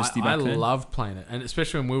and majesty I back then. loved playing it, and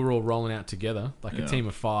especially when we were all rolling out together, like a Yeah. team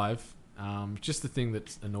of 5. Just the thing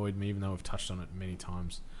that's annoyed me, even though we've touched on it many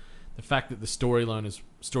times, the fact that the storyline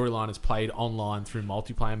is played online through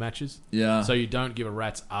multiplayer matches. Yeah. So you don't give a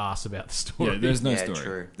rat's ass about the story. Yeah, there's no Yeah, story.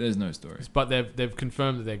 true. There's no story. But they've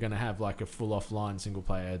confirmed that they're going to have like a full offline single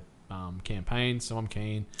player campaign. So I'm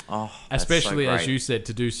keen, Oh, that's so especially as great. you said,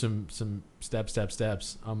 to do some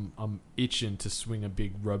stabs. I'm itching to swing a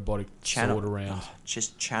big robotic sword around.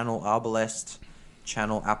 Just channel Arbalest,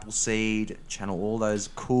 channel Appleseed, channel all those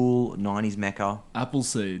cool 90s mecha.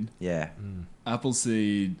 Appleseed. Yeah.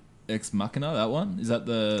 Appleseed Ex Machina, that one? Is that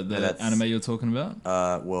the that's- anime you're talking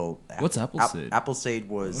about? Well, What's Appleseed? Appleseed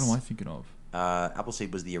What was am I thinking of?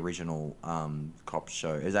 Appleseed was the original cop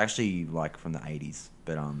show. It was actually like from the 80s,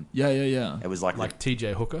 but Yeah. it was like Like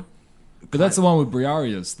TJ Hooker. But that's the one with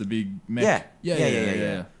Briareus, the big mech. Yeah.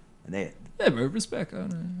 Yeah. And they, Yeah, bro, respect. I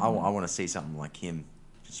don't know. I want to see something like him,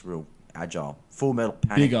 just real agile. Full Metal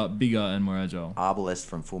Panic. Bigger and more agile. Arbalest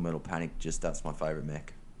from Full Metal Panic. Just that's my favorite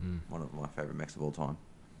mech. One of my favorite mechs of all time.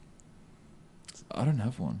 I don't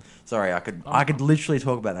have one. Sorry, I could literally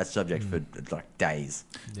talk about that subject for like days.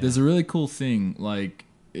 There's a really cool thing, like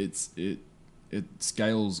it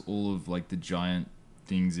scales all of like the giant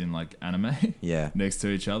things in like anime Yeah. next to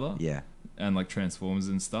each other. Yeah. And like Transformers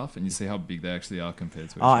and stuff, and you see how big they actually are compared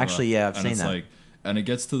to each Oh, other. actually, yeah, I've and seen it's that. Like, and it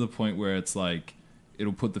gets to the point where it's like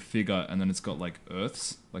it'll put the figure, and then it's got like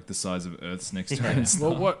Earths, like the size of Earths next to it. And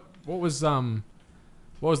stuff. Well, what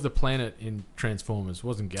was the planet in Transformers? It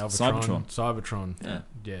wasn't Galvatron? Cybertron.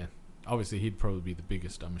 Yeah. Obviously, he'd probably be the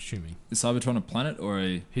biggest. I'm assuming Is Cybertron a planet or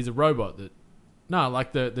a? he's a robot that. No,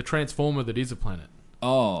 like the Transformer that is a planet,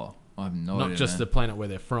 Oh, I have no idea. not just man. the planet where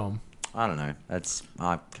they're from. I don't know. That's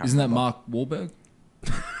I can't Isn't that remember. Mark Wahlberg?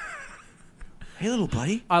 Hey, little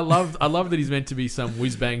buddy. I love that he's meant to be some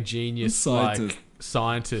whiz bang genius Scientist. like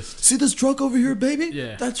scientist. See this truck over here, baby?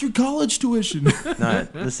 Yeah. That's your college tuition. No,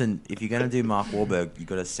 listen. If you're gonna do Mark Wahlberg, you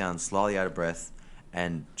got to sound slightly out of breath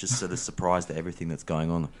and just sort of surprised at everything that's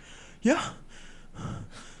going on. Yeah.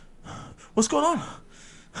 What's going on?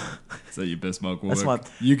 Is that your best Mark Wahlberg? That's my-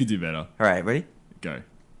 You could do better. All right, ready? Go.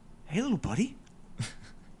 Hey, little buddy.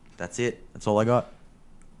 That's it. That's all I got.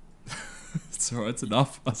 It's alright. It's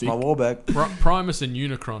enough. I It's think. my Wahlberg. Primus and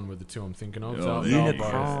Unicron were the two I'm thinking of. Oh, They were both-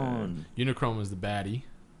 Unicron. Unicron was the baddie.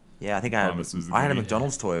 Yeah, I think I Primus was the had a goodie.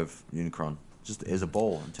 McDonald's toy of Unicron. Just as a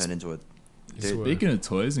ball and turned into it. Dude, Speaking of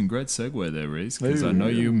toys, and great segue there, Reese, because I know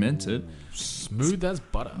you meant it. Smooth as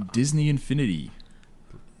butter. Disney Infinity.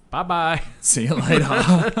 Bye bye. See you later.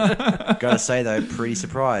 gotta say though, pretty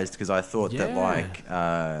surprised because I thought that Yeah. like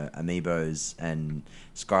Amiibos and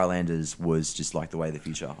Skylanders was just like the way of the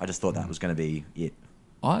future. I just thought that was going to be it.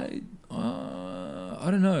 I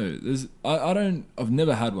don't know. I've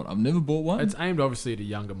never had one. I've never bought one. It's aimed obviously at a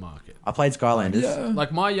younger market. I played Skylanders. Yeah.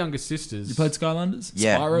 Like my younger sisters. You played Skylanders?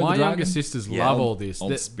 Yeah. Spyro My the younger Dragon? sisters Yeah. love Old- all this.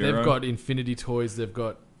 old They've Spyro. got Infinity toys. They've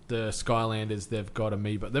got the Skylanders. They've got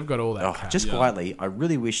Amiibo. They've got all that. Oh, crap. just Yeah. quietly, I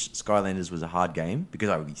really wish Skylanders was a hard game because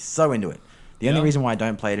I would be so into it. The only Yeah. reason why I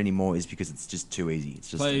don't play it anymore is because it's just too easy. It's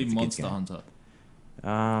just Play it's a kid's Monster game. Hunter.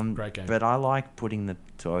 Great game. But I like putting the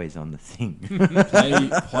toys on the thing.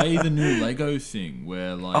 Play the new Lego thing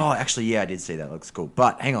where like Oh, actually, yeah, I did see that. Looks cool.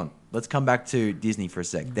 But hang on. let's come back to Disney for a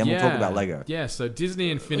sec. Then we'll talk about Lego. Yeah, so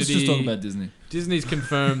Disney Infinity. Let's just talk about Disney. Disney's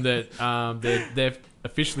confirmed that they've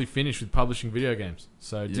officially finished with publishing video games.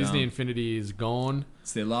 So Disney Infinity is gone.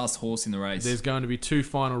 It's their last horse in the race. There's going to be 2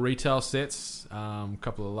 final retail sets. A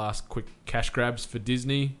couple of last quick cash grabs for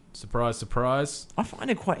Disney. Surprise, surprise. I find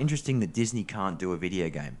it quite interesting that Disney can't do a video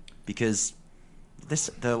game because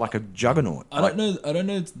they're like a juggernaut. I don't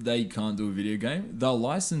know if they can't do a video game. They'll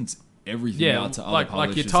license everything out to other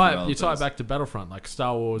publishers. You tie it back to Battlefront, like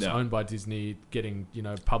Star Wars owned by Disney, getting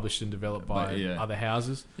published and developed by other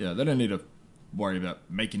houses. Yeah, they don't need to worry about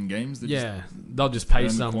making games. They'll just pay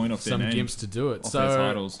some gimps to do it.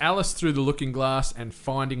 So Alice Through the Looking Glass and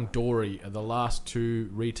Finding Dory are the last 2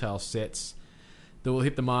 retail sets that will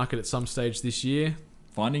hit the market at some stage this year.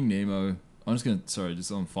 Finding Nemo.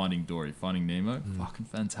 Just on Finding Dory. Finding Nemo. Fucking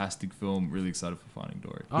fantastic film. Really excited for Finding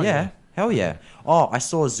Dory. Oh, yeah. Hell yeah. Oh, I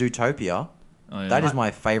saw Zootopia. Oh, yeah. That is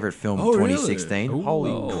my favourite film of 2016. Really?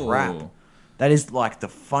 Holy crap. That is like the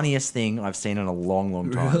funniest thing I've seen in a long,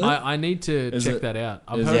 long time. Really? I need to check that out.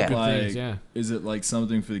 I've heard good things, yeah. Is it like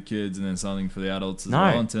something for the kids and then something for the adults as No,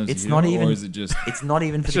 well in terms it's of not humor, even. or is it just... It's not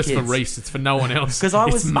even for It's the just kids. for Reese. It's for no one else. Because I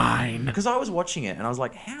was it's mine. Because I was watching it and I was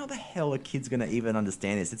like, how the hell are kids going to even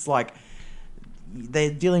understand this? It's like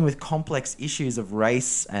they're dealing with complex issues of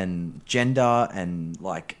race and gender and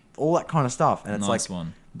like all that kind of stuff. And it's Nice like,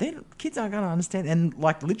 one. kids aren't going to understand. And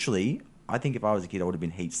like literally, I think if I was a kid, I would have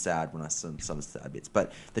been heaps sad when I saw some of the sad bits.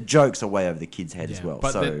 But the jokes are way over the kids' head as well.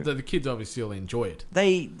 But so the kids obviously will enjoy it.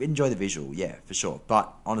 they enjoy the visual, yeah, for sure.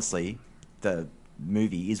 But honestly, the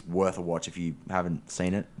movie is worth a watch if you haven't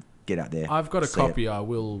seen it. Get out there. I've got a see copy. it. I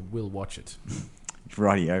will watch it.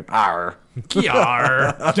 Rightio. Arr.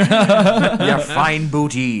 Yarr. You fine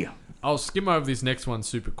booty. I'll skim over this next one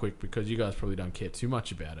super quick because you guys probably don't care too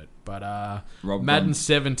much about it. But Rob Madden Gron-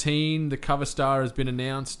 17, the cover star has been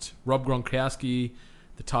announced. Rob Gronkowski,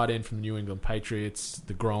 the tight end from the New England Patriots,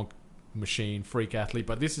 the Gronk machine, freak athlete.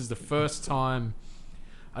 But this is the first time,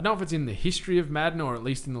 I don't know if it's in the history of Madden or at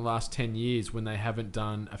least in the last 10 years when they haven't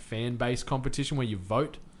done a fan-based competition where you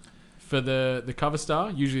vote for the cover star.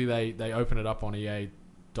 Usually they open it up on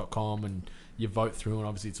EA.com and you vote through, and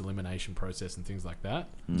obviously it's elimination process and things like that.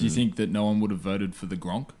 Do you think that no one would have voted for the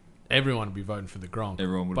Gronk? Everyone would be voting for the Gronk.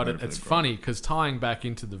 Everyone would but vote for it's the Gronk. funny because tying back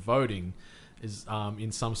into the voting is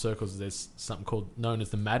in some circles there's something known as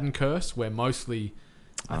the Madden curse, where mostly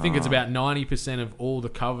I think it's about 90% of all the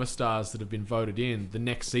cover stars that have been voted in, the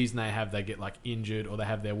next season they get like injured or they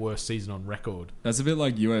have their worst season on record. That's a bit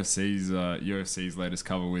like UFC's latest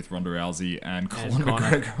cover with Ronda Rousey and Conor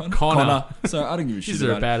Connor. McGregor. Connor. So I don't give a shit These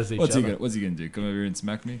are about bad it. as each What's other. What's he gonna do? Come over here and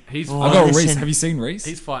smack me? He's Oh, I got listen. Reese. Have you seen Reese?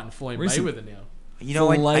 He's fighting Floyd Reese- Mayweather now. You know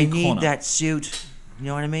what? I Filet need Connor. that suit. You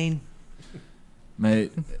know what I mean?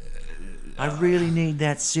 Mate, I really need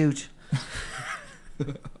that suit.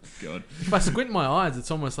 God. If I squint my eyes,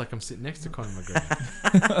 it's almost like I'm sitting next to Conor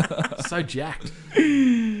McGregor. So jacked.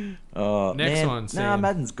 Oh, Next man. one, Nah, Sam.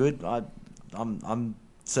 Madden's good.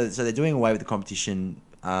 So they're doing away with the competition.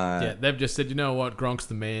 Yeah, they've just said, you know what, Gronk's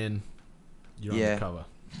the man. You're on Yeah. the cover.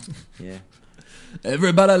 Yeah.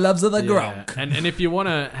 Everybody loves the Yeah. Gronk. And if you want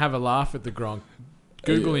to have a laugh at the Gronk,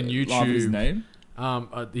 Google in YouTube. Love his name.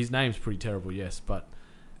 His name's pretty terrible, yes, but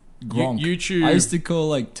Gronk. YouTube. I used to call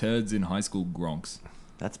like turds in high school Gronks.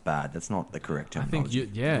 That's bad. That's not the correct I terminology.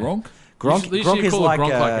 think yeah. Gronk? Gronk, You Gronk should is call like a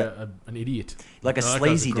Gronk a, an idiot. like a I like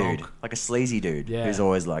sleazy that as a dude. Gronk. Like a sleazy dude Yeah. who's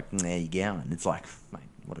always like, there you go. And it's like, mate,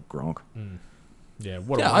 what a Gronk. Yeah,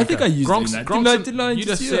 what Yeah, a I think wanker. I used Gronk's, it in that. Gronk's Didn't I you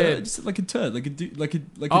just yeah, said, just like a turd, like a oh,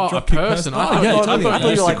 a dropkick person. I thought, yeah, I totally. thought you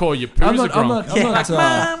used to call your poos I'm a not, I'm Gronk.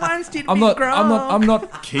 not, I'm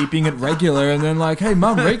not keeping it regular and then like, hey,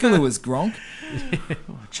 mum, regular was Gronk.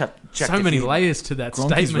 Chuck So a many few- layers to that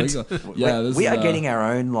Gronk is statement. regular. Yeah, this we is, are getting our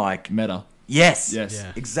own like meta. yes, Yes.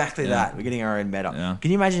 Yeah. exactly Yeah. that. We're getting our own meta. Yeah.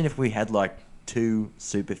 Can you imagine if we had like 2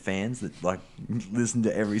 super fans that like listen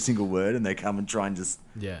to every single word and they come and try and just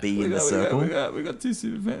Yeah. be in the circle? We got 2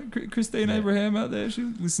 super fans. Christine Abraham out there. She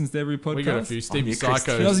listens to every podcast. We got a few. Stevie yeah, Chris-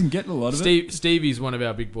 Psycho. She doesn't get a lot of it. Stevie's one of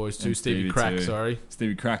our big boys too. And Stevie Stevie Crack, too. sorry.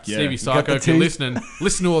 Stevie Crack, yeah. Stevie got Psycho, the if you're two- listening,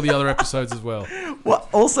 listen to all the other episodes as well. What?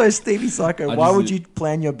 Also, Stevie Psycho, I why just- would you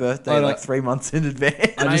plan your birthday I don't- like 3 months in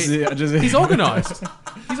advance? I just He's organised.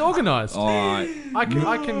 He's organised. All right. I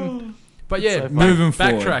can. But yeah, so funny. Moving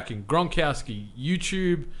forward. backtracking. Gronkowski,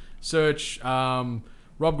 YouTube search Rob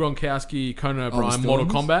Gronkowski, Conan O'Brien, still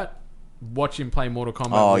Mortal on this? Kombat. Watch him play Mortal Kombat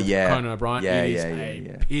Oh, with yeah. Conan O'Brien. Yeah, it is yeah, a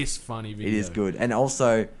yeah. piss funny video. It is good. And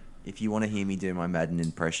also, if you want to hear me do my Madden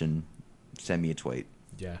impression, send me a tweet.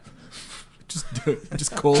 Yeah. Just do it.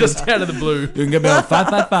 Just call Just it. out of the blue. You can get me on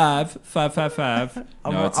 555 555.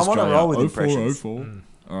 I'm on a roll with impressions. 0404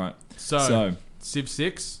 All right. So Civ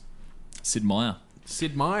 6, Sid Meier.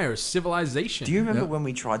 Sid Meier's Civilization. Do you remember Yep. when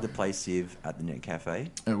we tried to play Civ at the Net Cafe?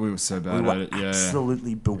 We were so We bad were at it. Yeah.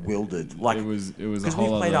 absolutely bewildered. Like It was a because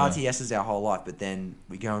whole we've played other... RTSs our whole life, but then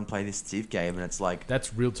we go and play this Civ game, and it's like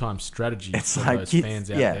That's real-time strategy it's for like those kids,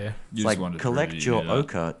 fans out yeah, there. You it's just like wanted to collect really your do that.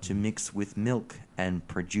 ochre to mix with milk and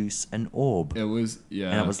produce an orb. It was...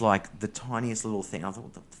 Yeah. And it was like the tiniest little thing. I was like,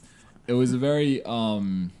 what the It was a very...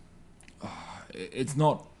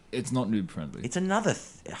 It's not noob friendly. It's another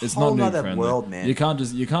It's whole not noob other friendly. world, man. You can't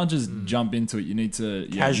just jump into it. You need to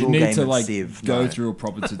Casual you need game to of like Civ, go no. through a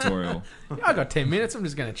proper tutorial. Yeah, I got 10 minutes. I'm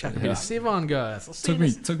just going to chuck a bit Yeah. of Civ on, guys. I'll see you in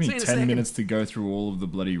a- took me see you in a 10 second. minutes to go through all of the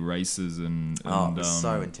bloody races and Oh, it was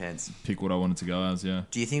so intense. pick what I wanted to go as. Yeah.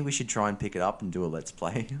 Do you think we should try and pick it up and do a let's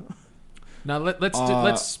play? No, let's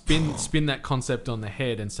spin that concept on the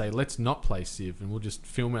head and say let's not play Civ, and we'll just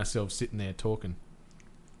film ourselves sitting there talking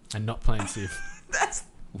and not playing Civ.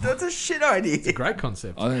 That's a shit idea. Great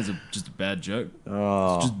concept. I think it's just a bad joke.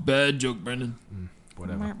 Oh. It's just a bad joke, Brendan.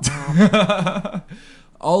 Whatever.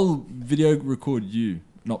 I'll video record you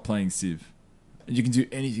not playing Civ. And you can do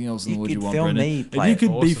anything else in the You world could you want, film Brendan. me If play you it. could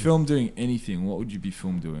be Awesome. filmed doing anything, what would you be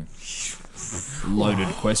filmed doing? Loaded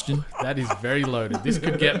question. That is very loaded. This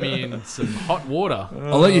could get me in some hot water.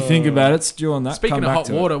 I'll let you think about it. Stew on that. Speaking Come of back hot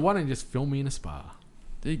to it. water, why don't you just film me in a spa?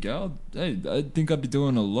 There you go. Hey, I think I'd be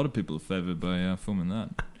doing a lot of people a favour by filming that.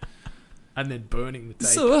 And then burning the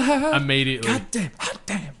tape immediately. God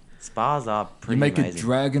damn. Spas are pretty You make amazing. a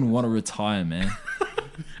dragon want to retire, man.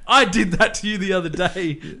 I did that to you the other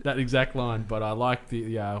day. That exact line, but I like the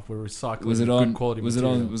we're recycling Was it good on? quality Was it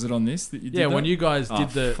material. on? Was it on this that you did? Yeah, that? when you guys Oh, did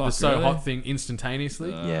the fuck, so really? hot thing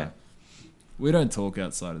instantaneously. Yeah. We don't talk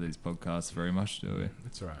outside of these podcasts very much, do we?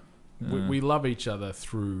 That's all right. We love each other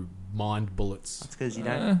through mind bullets, That's because you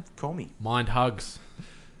don't call me. mind hugs.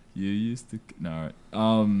 You used to. No.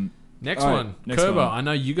 All right. Next All right, one, next Kerbo. one. I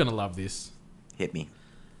know you're gonna love this. Hit me.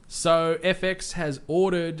 So FX has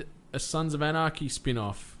ordered a Sons of Anarchy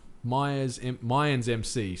spin-off, Mayans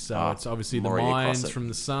MC. So it's obviously the already across Mayans it. from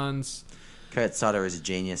the Suns. Kurt Sutter is a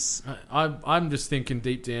genius. I'm just thinking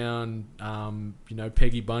deep down,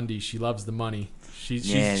 Peggy Bundy, she loves the money.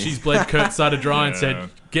 She's bled Kurt Sutter dry and said,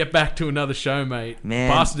 "Get back to another show, mate." Man.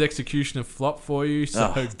 Bastard Executioner flopped for you,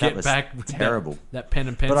 so That get was back. With terrible. That pen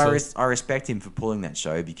and pencil. But I respect him for pulling that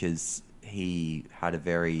show because he had a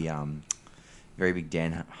very big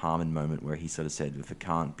Dan Harmon moment where he sort of said, if it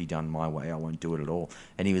can't be done my way, I won't do it at all.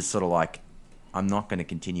 And he was sort of like, I'm not going to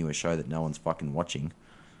continue a show that no one's fucking watching.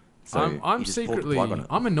 So I'm he just pulled the secretly plug on it.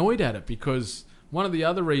 I'm annoyed at it because one of the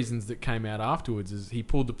other reasons that came out afterwards is he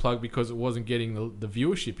pulled the plug because it wasn't getting the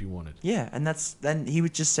viewership he wanted. Yeah, and then he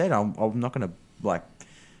was just said, I'm not going to like.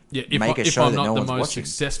 Yeah, Make a if show I'm that not no the one's most watching.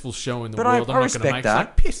 successful show in the But world, I I'm not going to respect make that.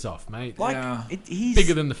 like, piss off, mate. Like Yeah. he's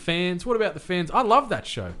Bigger than the fans. What about the fans? I love that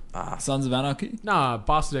show. Sons of Anarchy. Nah,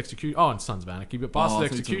 Bastard Executioner. Oh, and Sons of Anarchy, but Bastard I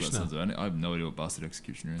thought you were talking about Executioner. Sons of Anarchy. I have no idea what Bastard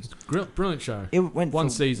Executioner is. Brilliant show. It went One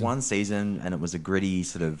for season. one season, and it was a gritty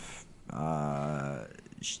sort of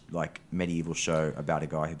like medieval show about a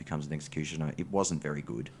guy who becomes an executioner. It wasn't very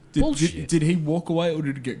good. Bullshit. Did he walk away or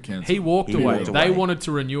did it get cancelled? He walked He away. walked They away. wanted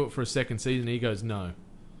to renew it for a second season. He goes no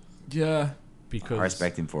Yeah. because I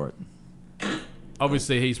respect him for it.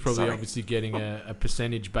 obviously he's probably Sorry. obviously getting a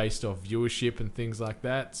percentage based off viewership and things like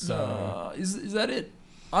that. So Is that it?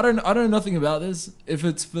 I don't know nothing about this. If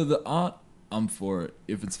it's for the art, I'm for it.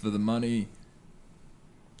 If it's for the money,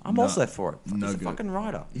 I'm No. also for it. No He's a good. fucking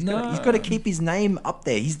writer. He's No. got to keep his name up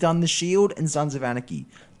there. He's done The Shield and Sons of Anarchy,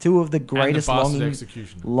 two of the greatest Bastard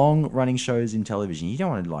Executioner. long-running shows in television. You don't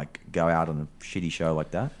want to like go out on a shitty show like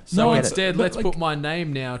that. So No, instead, but let's like- put my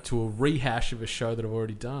name now to a rehash of a show that I've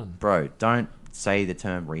already done. Bro, don't say the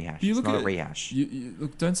term rehash. you It's look not at a rehash.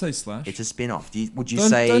 Look, don't say slash. It's a spin-off. Would you don't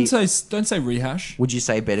say? don't say rehash. Would you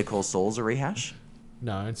say Better Call Saul's a rehash?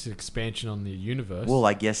 No, it's an expansion on the universe. Well,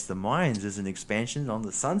 I guess The Mayans is an expansion on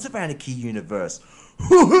the Sons of Anarchy universe.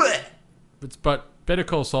 but Better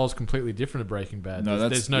Call Saul's completely different to Breaking Bad. No, There's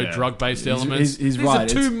that's- no yeah. drug-based He's- elements. he's These right.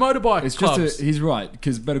 are two motorbike It's clubs. he's right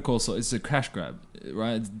because Better Call Saul. It's a cash grab,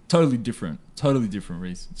 right? It's totally different,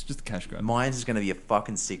 Reese. It's just a cash grab. Mayans is going to be a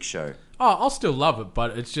fucking sick show. Oh, I'll still love it,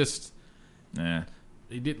 but it's just Nah.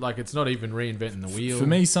 he did like it's not even reinventing the wheel. For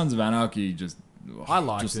me, Sons of Anarchy just I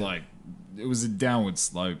liked just it. like it was a downward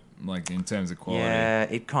slope, like in terms of quality. Yeah,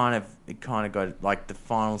 it kind of got like the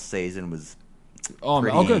final season was. Oh,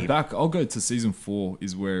 man, I'll go pretty- back. I'll go to season 4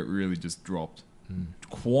 is where it really just dropped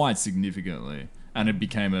quite significantly, and it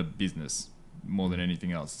became a business more than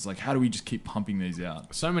anything else. It's like, how do we just keep pumping these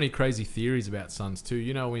out? So many crazy theories about Sons too.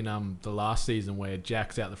 You know, in the last season where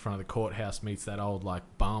Jack's out the front of the courthouse meets that old like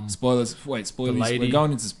bum. Spoilers. Wait, spoilers. lady. We're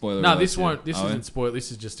going into spoilers. No, this won't. This isn't spoiled.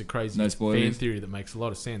 This is just a crazy No spoilers? fan theory that makes a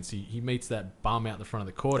lot of sense. He meets that bum out the front of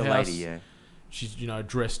the The courthouse. lady, yeah. She's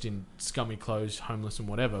dressed in scummy clothes, homeless and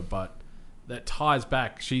whatever, but that ties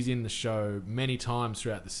back. She's in the show many times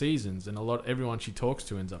throughout the seasons, and everyone she talks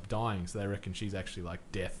to ends up dying. So they reckon she's actually like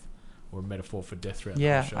death, or a metaphor for death throughout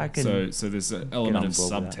Yeah, the whole show. I can. So there's an element of on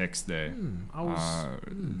board with that. subtext there I was,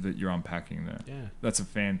 that you're unpacking there. yeah, That's a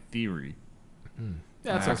fan theory. yeah. That's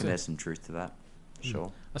I what I reckon said. there's some truth to that.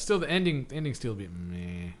 Sure. Still, the ending's still a bit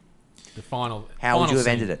meh. The final. How would final you have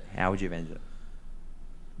scene ended it? How would you have ended it?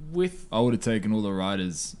 with I would have taken all the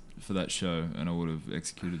writers for that show and I would have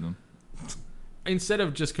executed them. instead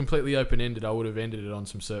of just completely open ended? I would have ended it on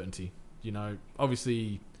some certainty.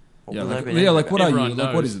 Obviously. What Yeah, was like, open-ended yeah, like about what it? are you? Everyone Like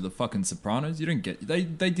what knows. is it? The fucking Sopranos? You don't get. They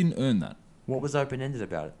didn't earn that. What was open-ended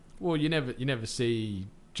about it? Well, you never see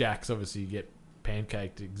Jax obviously get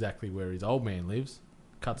pancaked exactly where his old man lives.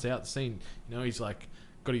 Cuts out the scene. He's like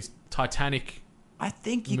got his Titanic. I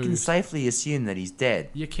think you can Moves. safely assume that he's dead.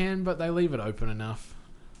 You can, but they leave it open enough.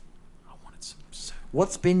 I wanted some.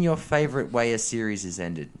 What's been your favourite way a series has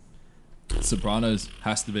ended? Sopranos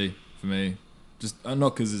has to be for me. Just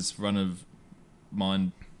not because it's front of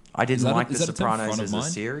mind. I didn't that a- like The is that a term, Sopranos front of as a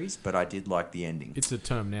mind? series, but I did like the ending. It's a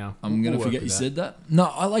term now. I'm gonna We'll work forget with you that. said that. No,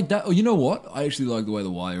 I like that. Oh, you know what? I actually like the way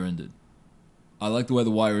The Wire ended. I like the way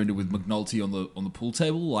The Wire ended with McNulty on the pool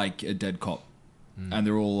table like a dead cop, and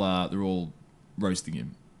they're all roasting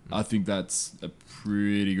him. I think that's a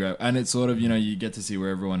pretty great, and it's sort of you get to see where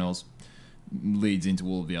everyone else leads into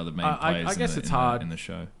all of the other main players. I guess in it's the, hard in the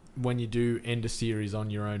show. when you do end a series on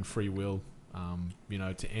your own free will.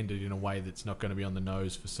 To end it in a way that's not going to be on the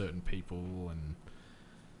nose for certain people, and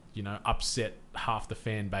upset half the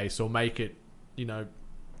fan base, or make it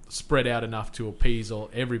spread out enough to appease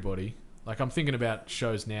everybody. Like I'm thinking about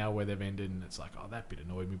shows now where they've ended, and it's like, oh, that bit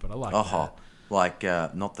annoyed me, but I like that. Like,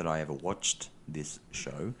 not that I ever watched this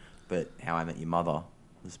show, but How I Met Your Mother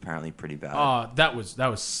was apparently pretty bad. Oh,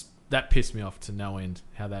 that pissed me off to no end.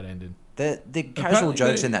 How that ended. The casual Apparently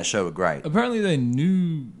jokes they- in that show were great. Apparently, they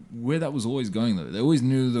knew where that was always going. Though they always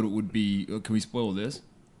knew that it would be. Can we spoil this?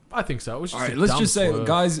 I think so. It was just All right, a let's dumb just say, swerve.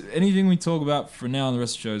 guys, anything we talk about from now on the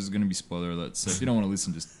rest of the shows is going to be spoiler alerts. So if you don't want to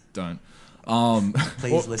listen, just don't.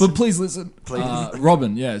 Please listen. But please listen. Please.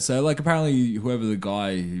 Robin, yeah. So like apparently whoever the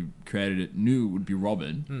guy who created it knew it would be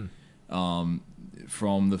Robin.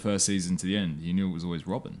 From the first season to the end, he knew it was always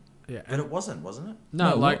Robin. Yeah. But it wasn't it?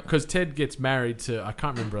 No, No, like what? because Ted gets married to I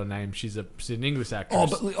can't remember her name. She's an English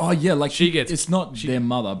actress. Yeah, like She gets- It's not their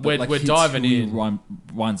mother, but we're- like we're it's diving who he in.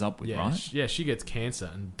 winds up with, yeah, right? she gets cancer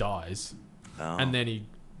and dies, Oh. and then he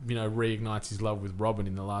reignites his love with Robin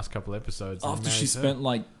in the last couple episodes. and After she marries her. spent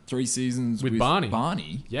like 3 seasons With with Barney.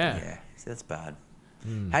 Barney. yeah. Yeah, see, that's bad.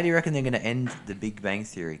 How do you reckon they're going to end The Big Bang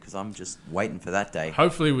Theory? Because I'm just waiting for that day.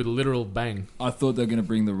 Hopefully with a literal bang. I thought they were going to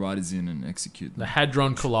bring the writers in and execute The them.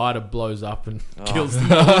 Hadron Collider blows up and Oh. kills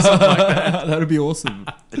them all or something like that. That'd be awesome.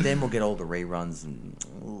 But then we'll get all the reruns and...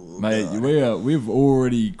 Mate, we've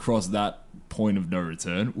already crossed that point of no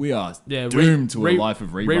return. We are Yeah, doomed to a life of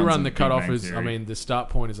reruns. Rerun of the Big cutoff Bang is, Theory. the start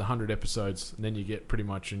point is 100 episodes, and then you get pretty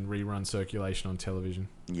much in rerun circulation on television.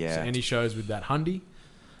 Yeah. So any shows with that Hundy,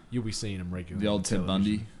 you'll be seeing them regularly. The on old Ted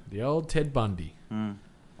television. Bundy. The old Ted Bundy.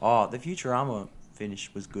 Oh, the Futurama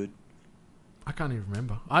finish was good. I can't even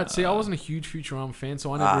remember. I wasn't a huge Futurama fan,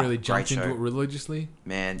 so I never really great jumped into show. it religiously.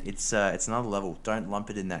 Man, it's another level. Don't lump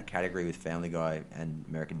it in that category with Family Guy and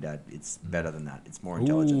American Dad. It's better than that. It's more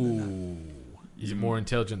intelligent than that. Ooh. Is it more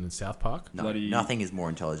intelligent than South Park? No, Bloody- nothing is more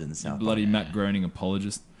intelligent than South Bloody Park. Matt Groening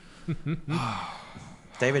apologist.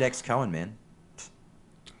 David X. Cohen, man.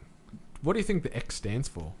 What do you think the X stands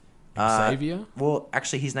for? Uh, Xavier? Well,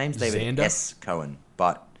 actually, his name's David Xander? S. Cohen,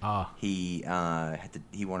 but Ah. he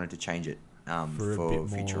he wanted to change it For for a bit more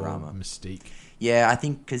Futurama. mystique. Yeah, I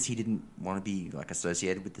think because he didn't want to be like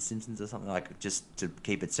associated with The Simpsons or something, like just to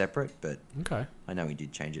keep it separate. But Okay. I know he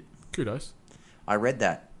did change it. Kudos. I read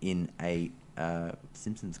that in a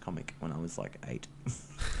Simpsons comic when I was like 8.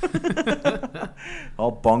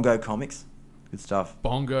 Oh, Bongo comics, good stuff.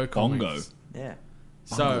 Bongo Bongo. comics. Yeah.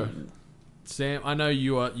 So, Sam, I know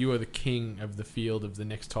you are the king of the field of the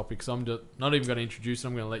next topic, so I'm just not even going to introduce it.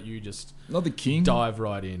 I'm going to let you just Not the king. dive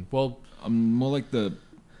right in. Well, I'm more like the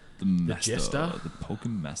master, jester? the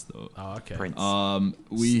Pokemon master. oh, okay. Prince.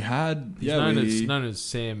 We had He's known as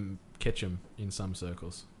Sam Ketchum in some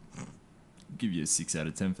circles. give you a 6 out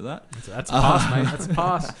of 10 for that. That's a pass, mate. That's a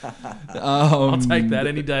pass. I'll take that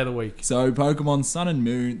any day of the week. So Pokemon Sun and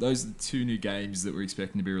Moon, those are the 2 new games that we're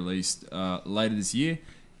expecting to be released later this year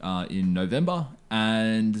in November.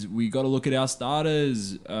 And we got to look at our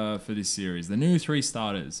starters for this series, the new 3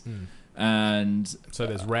 starters. And So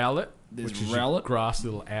there's Rowlet. there's which is Rowlet, your grass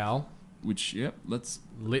little owl. which,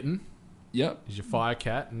 Litten yep. is your fire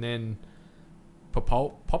cat. And then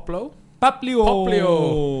Poplo?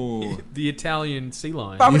 Paplio. The Italian sea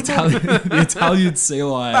lion. The Italian sea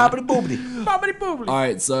lion. Bobbity-boobity. All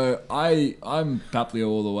right, so I'm Paplio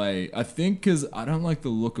all the way. I think because I don't like the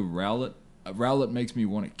look of Rowlet. Rowlet makes me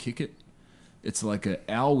want to kick it. It's like an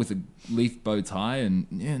owl with a leaf bow tie, and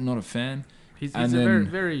not a fan. He's And a then- very,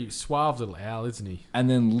 very suave little owl, isn't he? And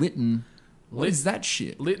then Litten. What is that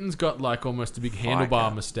shit? Litten's got like almost a big Fire handlebar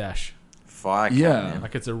cat. mustache. Fire cat, Yeah. man.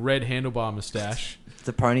 Like it's a red handlebar mustache. It's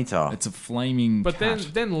a ponytail. It's a flaming But cat.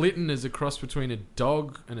 then Litten is a cross between a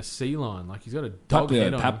dog and a sea lion. Like he's got a dog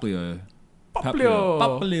head on him. Paplio.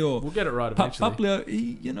 Paplio. We'll get it right eventually. Paplio,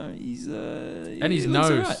 he's And his he looks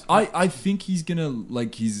nose. alright. I think he's gonna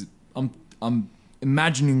I'm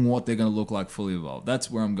imagining what they're gonna look like fully evolved. That's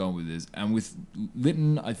where I'm going with this. And with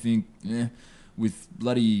Litten, I think with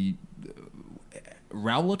bloody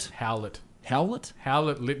Rowlet, Howlet,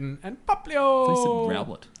 Litten, and I thought you said Paplio.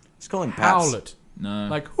 Rowlet. Let's call him Pats. Howlet. No,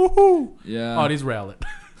 Like hoo-hoo. yeah, Oh, it is Rowlet.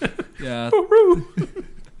 yeah.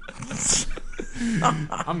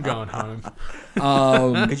 I'm going home.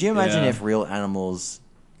 Could you imagine Yeah. if real animals,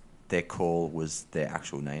 their call was their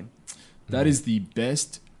actual name? That is the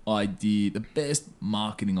best idea, the best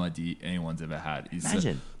marketing idea anyone's ever had. Is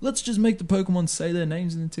Imagine. let's just make the Pokemon say their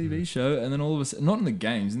names in the TV show, and then all of a sudden, not in the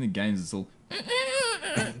games. In the games, it's all.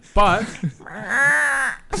 But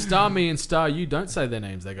Star Me and Star You don't say their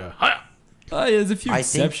names. They go, hiya. Oh, yeah, there's a few I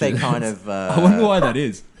think exceptions. they kind of. I wonder why that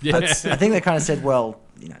is. Yeah. I think they kind of said, well,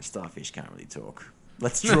 starfish can't really talk.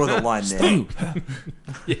 Let's draw the line there.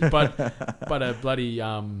 Yeah, but a bloody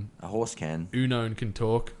A horse can. Unone can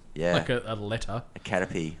talk. Yeah. Like a letter. A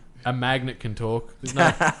Caterpie. A magnet can talk. There's no,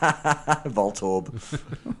 Voltorb.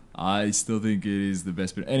 I still think it is the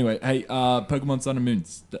best. But anyway, hey, Pokemon Sun and Moon.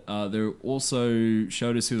 They also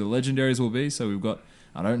showed us who the legendaries will be. So we've got.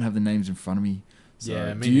 I don't have the names in front of me. So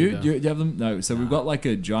Yeah, me do you? neither. Do you have them? No. So we've got like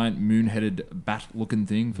a giant moon-headed bat-looking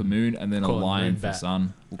thing for Moon, and then a Call it lion Moon for Bat.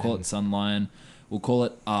 Sun. We'll call it Sun Lion. We'll call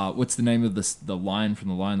it. What's the name of the lion from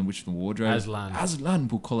the Lion, the Witch, and the Wardrobe? Aslan. Aslan.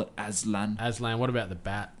 We'll call it Aslan. Aslan. What about the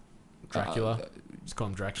bat? Dracula. Just call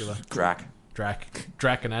him Dracula. Drac.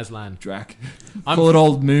 Drac and Aslan. Drac. I'm- Call it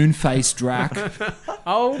old Moonface Drac.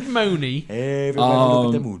 Old Mooney. Everybody look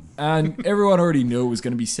at the moon. And everyone already knew it was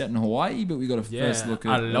going to be set in Hawaii, but we got a first Yeah, look at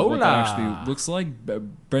what Alola. that actually looks like.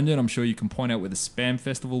 Brendan, I'm sure you can point out where the Spam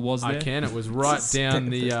Festival was there. I can. It was right down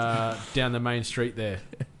the main street there.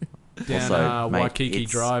 Down Also, mate, Waikiki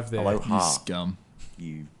it's Drive there. You Aloha. scum.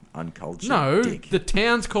 You uncultured No, dick. the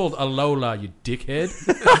town's called Alola, you dickhead.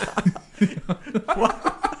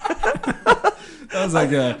 That was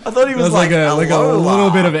like a. I thought he was that like a Alola.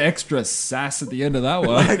 little bit of extra sass at the end of that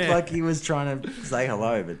one. like he was trying to say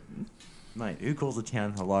hello, but mate, who calls a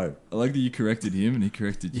town hello? I like that you corrected him and he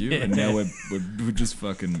corrected you, and now we're just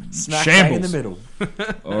fucking Smack shambles. bang in the middle.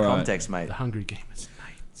 All right. Context, mate. The Hungry Gamers.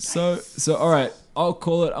 Mate. So all right, I'll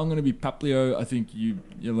call it. I'm going to be Paplio. I think you're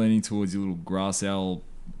leaning towards your little grass owl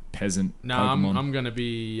peasant No, Pokemon. I'm going to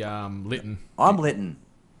be Litten. Uh, I'm Litton.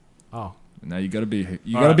 Oh, No, you got to be right,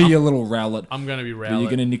 your little Rowlet. I'm going to be But you're Rowlet.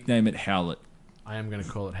 going to nickname it Howlet. I am going to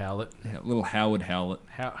call it Howlet. Little Howard Howlet.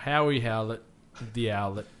 Howie Howlet, the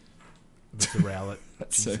Owlet, with the Rowlet.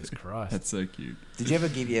 so- Jesus Christ. That's so cute. Did you ever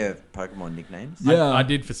give your Pokemon nicknames? Yeah, I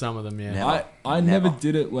did for some of them, yeah. Never. I never Never.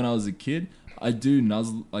 did it when I was a kid. I do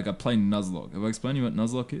I play Nuzlocke. Have I explained to you what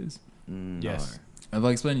Nuzlocke is? Yes. Have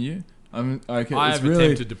I explained to you? Okay. I it's have really,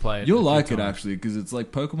 attempted to play it. You'll a few like it times. actually because it's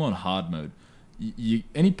like Pokemon hard mode.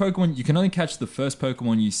 Any Pokemon you can only catch the first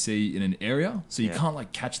Pokemon you see in an area, so you Yeah. can't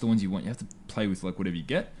like catch the ones you want. You have to play with like whatever you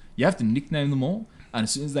get. You have to nickname them all, and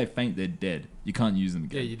as soon as they faint, they're dead. You can't use them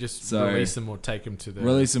Yeah, again. you just So- release them or take them to the...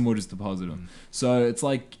 Release them or just deposit them. So it's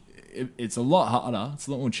like it's a lot harder. It's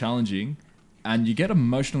a lot more challenging, and you get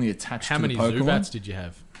emotionally attached How to many the Pokemon. Zubats did you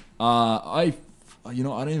have? I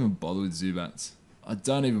don't even bother with Zubats. I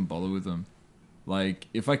don't even bother with them. Like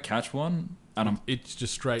if I catch one and I'm It's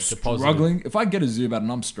just straight deposit. struggling, if I get a Zubat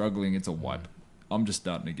and I'm struggling, it's a wipe. I'm just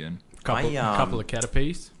starting again. Couple, I, couple of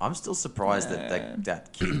Caterpies. I'm still surprised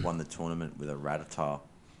that kid won the tournament with a Rattata.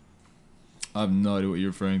 I have no idea what you're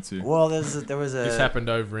referring to. Well, there was a. This happened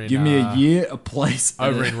over in... Give me a year, a place,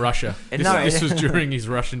 and Over in Russia. And This, no, this was during his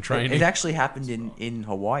Russian training. It actually happened in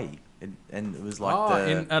Hawaii. and it was like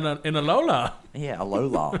in a Lola. a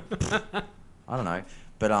Lola. I don't know,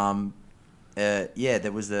 but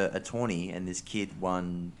there was a tourney, and this kid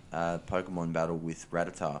won a Pokemon battle with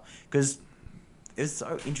Rattata because it was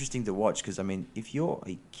so interesting to watch. Because I mean, if you're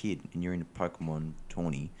a kid and you're in a Pokemon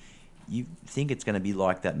tourney, you think it's going to be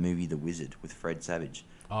like that movie The Wizard with Fred Savage,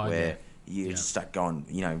 where you just start going,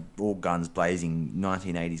 all guns blazing,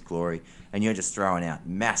 1980s glory, and you're just throwing out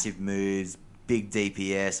massive moves, big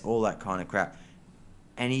DPS, all that kind of crap.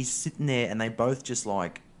 And he's sitting there, and they both just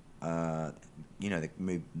like, the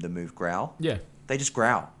move growl. Yeah. They just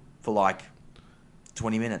growl for like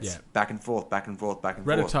 20 minutes, back and forth, back and forth, back and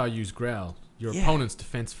forth. Rattata used growl. Your opponent's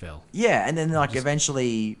defense fell. Yeah, and then like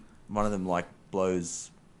eventually one of them like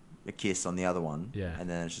blows a kiss on the other one. Yeah. And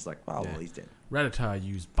then it's just like, well, he's dead. Rattata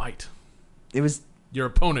used bite. It was... Your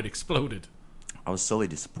opponent exploded. I was sorely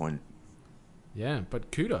disappointed. Yeah,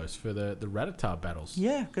 but kudos for the Rattata battles.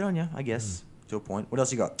 Yeah, good on you, I guess, to a point. What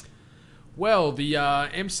else you got? Well, the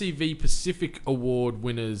MCV Pacific Award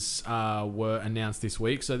winners were announced this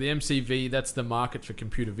week. So the MCV, that's the market for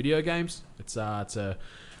computer video games. It's a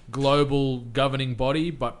global governing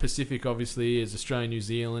body, but Pacific obviously is Australia, New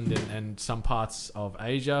Zealand, and some parts of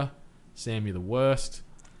Asia. Sam, you're the worst.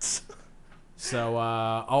 So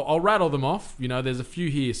I'll rattle them off. There's a few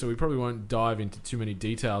here, so we probably won't dive into too many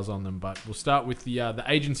details on them. But we'll start with the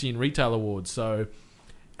Agency and Retail Awards. So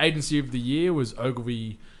Agency of the Year was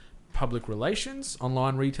Ogilvy Public Relations.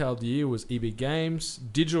 Online Retail of the Year was EB Games.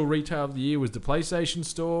 Digital Retail of the Year was the PlayStation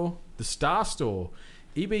Store, the Star Store,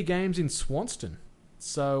 EB Games in Swanston.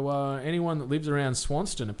 So anyone that lives around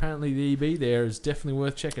Swanston, apparently the EB there is definitely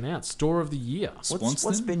worth checking out. Store of the Year.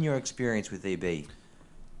 What's been your experience with EB?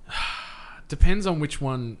 Depends on which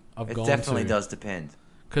one I've gone to. It definitely does depend.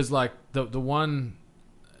 Because like the one,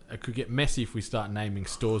 it could get messy if we start naming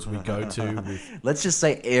stores we go to. Let's just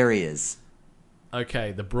say areas.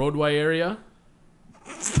 Okay, the Broadway area.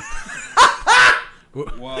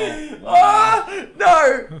 Wow.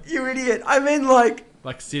 No, you idiot. I mean like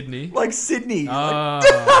Sydney. Like Sydney. Not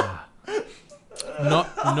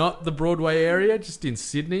the Broadway area, just in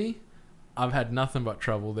Sydney. I've had nothing but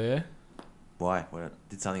trouble there. Why? What,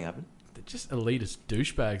 did something happen? They're just elitist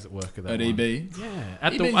douchebags that work at that At one. EB? Yeah,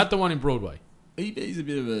 at the one in Broadway. EB's a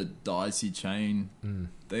bit of a dicey chain.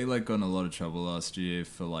 They got in a lot of trouble last year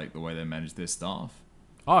for the way they manage their staff.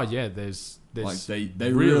 Oh yeah, there's they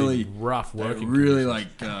really rough working. They really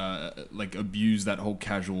abuse that whole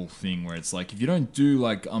casual thing where it's like if you don't do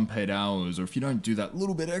unpaid hours or if you don't do that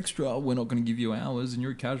little bit extra, we're not going to give you hours and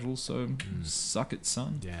you're a casual, so suck it,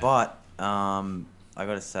 son. Yeah. But I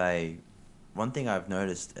got to say, one thing I've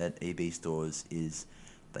noticed at EB stores is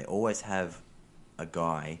they always have a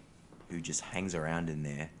guy who just hangs around in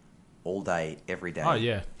there all day, every day. Oh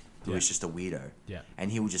yeah. Who is just a weirdo. Yeah.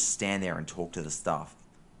 And he will just stand there and talk to the staff.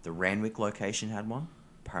 The Randwick location had one.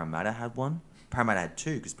 Parramatta had one. Parramatta had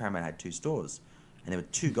two because Parramatta had two stores. And there were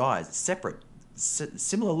two guys, separate,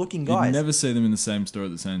 similar looking guys. You'd never see them in the same store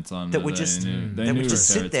at the same time. That would just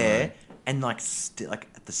sit there and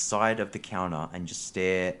at the side of the counter and just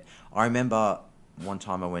stare. I remember one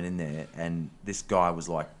time I went in there and this guy was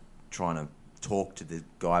trying to talk to the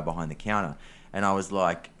guy behind the counter. And I was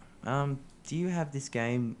like, do you have this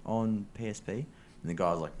game on PSP? And the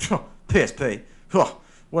guy was like, PSP?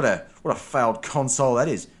 What a failed console that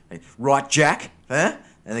is. Right, Jack? Huh?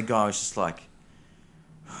 And the guy was just like,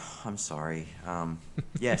 I'm sorry.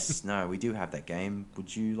 Yes, no, we do have that game.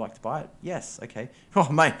 Would you like to buy it? Yes, okay. Oh,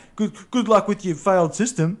 mate, good luck with your failed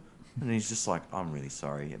system. And he's just like, I'm really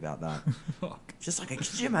sorry about that. Just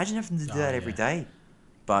could you imagine having to do that every day?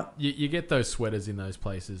 But you get those sweaters in those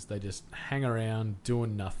places. They just hang around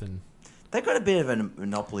doing nothing. They've got a bit of a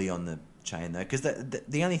monopoly on the chain though, because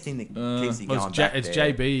the only thing that keeps you going back it's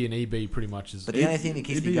there, JB and EB pretty much is. But the only thing that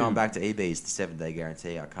keeps me going back to EB is the 7-day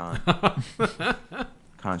guarantee. I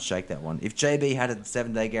can't shake that one. If JB had a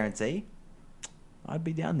 7-day guarantee, I'd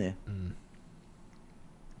be down there.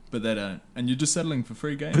 But they don't, and you're just settling for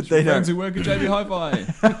free games. But they friends don't. who work at JB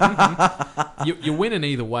Hi-Fi. You're winning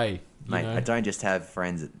either way, mate. I don't just have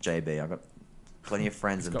friends at JB. I've got plenty of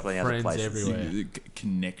friends in plenty of other places. Everywhere.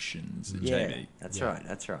 Connections at JB. That's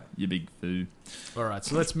right. You big foo. All right,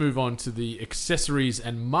 so let's move on to the Accessories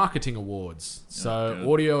and Marketing Awards. So,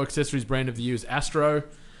 Audio Accessories Brand of the Year is Astro.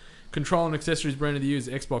 Control and Accessories Brand of the Year is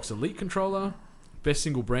Xbox Elite Controller. Best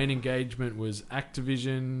Single Brand Engagement was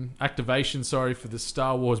activation for the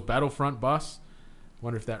Star Wars Battlefront bus.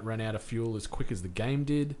 Wonder if that ran out of fuel as quick as the game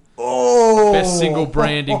did. Oh! Best single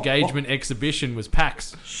brand engagement exhibition was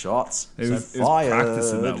PAX. Shots. It was fired.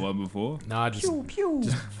 practicing that one before. No, I just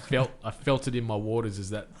felt it in my waters as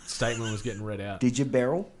that statement was getting read out. Did you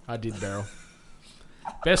barrel? I did barrel.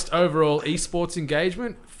 Best overall esports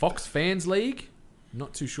engagement, Fox Fans League.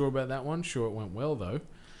 Not too sure about that one. Sure it went well, though.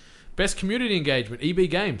 Best community engagement, EB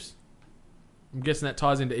Games. I'm guessing that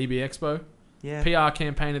ties into EB Expo. Yeah. PR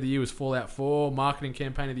campaign of the year was Fallout 4. Marketing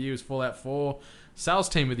campaign of the year was Fallout 4. Sales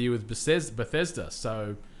team of the year was Bethesda.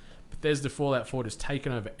 So Bethesda Fallout 4 has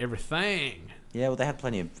taken over everything. Yeah, well, they had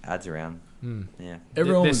plenty of ads around. Yeah.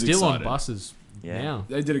 Everyone They're was still excited. on buses Yeah. now.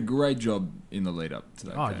 They did a great job in the lead up to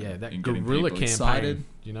that. Oh, game, yeah, that in getting guerrilla people campaign, excited.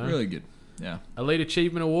 you know? Really good. Yeah. Elite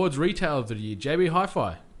Achievement Awards, Retailer of the Year, JB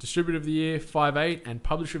Hi-Fi. Distributor of the Year, 5.8. And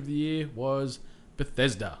Publisher of the Year was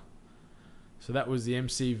Bethesda. So that was the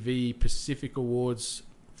MCV Pacific Awards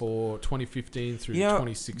for 2015 through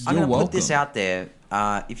 2016. I'm going to You're put this welcome. out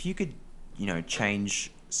there. If you could,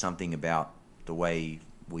 change something about the way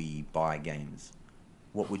we buy games,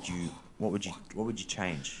 what would you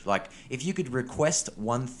change? Like, if you could request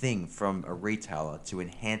one thing from a retailer to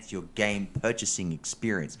enhance your game purchasing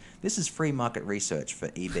experience, this is free market research for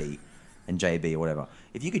EB and JB or whatever.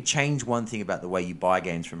 If you could change one thing about the way you buy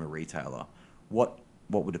games from a retailer, what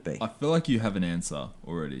would it be? I feel like you have an answer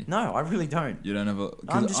already. No, I really don't. You don't have a.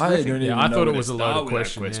 I'm 'cause just I riffing. don't Yeah, even I know thought it where was to a loaded start with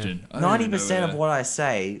that question, I don't even know 90% where- of what I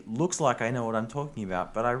say looks like I know what I'm talking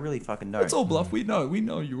about, but I really fucking don't. It's all bluff. We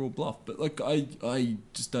know you're all bluff, but like I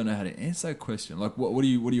just don't know how to answer that question. Like what are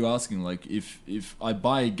you asking? Like if I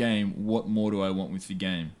buy a game, what more do I want with the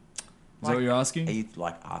game? Is that what you're asking? Are you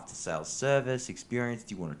like after sales service experience?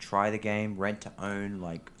 Do you want to try the game, rent to own,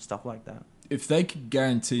 like stuff like that? If they could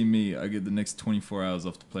guarantee me I get the next 24 hours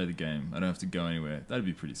off to play the game, I don't have to go anywhere, that'd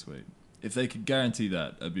be pretty sweet. If they could guarantee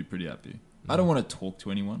that, I'd be pretty happy. I don't want to talk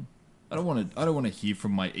to anyone. I don't want to hear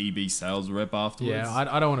from my EB sales rep afterwards. Yeah,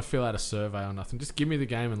 I don't want to fill out a survey or nothing. Just give me the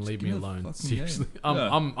game and leave me give me the alone. fucking Seriously,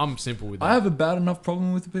 game. I'm simple with that. I have a bad enough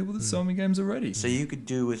problem with the people that sell me games already. So you could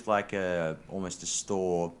do with like almost a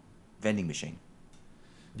store vending machine,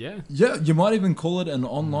 Yeah, Yeah, you might even call it an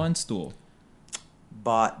online store.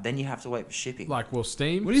 but then you have to wait for shipping. like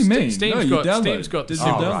Steam. What do you mean? Steam's No, you got download. Steam's got the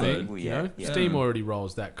Digital similar download. thing. Well, you yeah, know? yeah. Steam already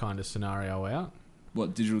rolls that kind of scenario out.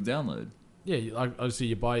 What, digital download? Yeah, like obviously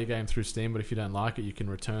you buy your game through Steam, but if you don't like it, you can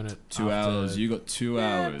return it. 2 after- hours. You got 2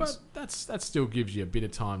 Yeah, hours. but that still gives you a bit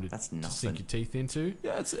of time to That's sink nothing. your teeth into.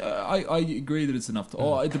 Yeah, it's, I agree that it's enough to.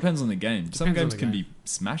 Oh, it depends on the game. Some Depends on games the can game. be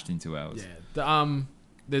smashed in 2 hours. Yeah.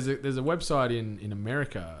 There's a website in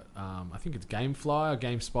America. I think it's GameFly or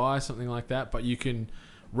GameSpy, something like that. But you can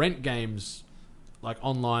rent games like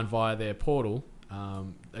online via their portal.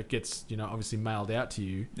 That gets obviously mailed out to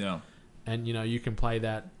you, Yeah. and you can play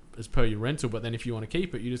that as per your rental. But then if you want to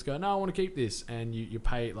keep it, you just go, no, I want to keep this, and you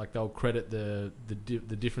pay, like they'll credit the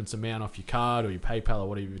difference amount off your card or your PayPal or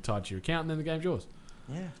whatever you've tied to your account, and then the game's yours.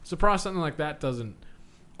 Yeah. Surprised something like that doesn't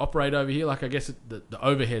operate over here. Like I guess the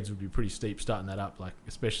overheads would be pretty steep starting that up. Like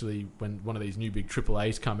especially when one of these new big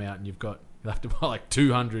AAA's come out and you'll have to buy like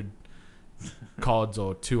 200 CODs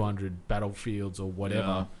or 200 Battlefields or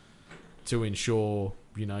whatever Yeah. to ensure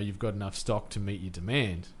you've got enough stock to meet your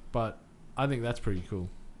demand. But I think that's pretty cool.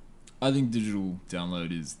 I think digital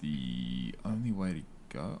download is the only way to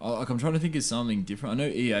go. I'm trying to think of something different. I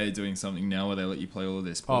know EA are doing something now where they let you play all of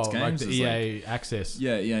their sports Like games. the It's EA access.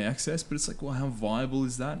 yeah, EA Access, but it's like, well, how viable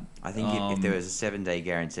is that? I think if there was a 7-day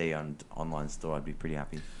guarantee on online store, I'd be pretty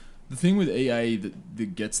happy. The thing with EA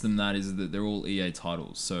that gets them that is that they're all EA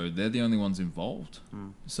titles, so they're the only ones involved.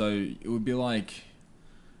 So it would be like,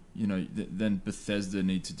 then Bethesda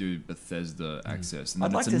need to do Bethesda Access, and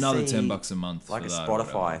then I'd it's like to another see $10 a month. Like for a that or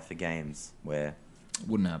Spotify whatever. for games, where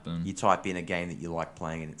Wouldn't happen. you type in a game that you like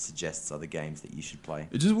playing and it suggests other games that you should play.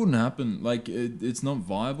 It just wouldn't happen. Like it's not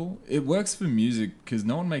viable. It works for music because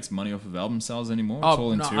no one makes money off of album sales anymore. It's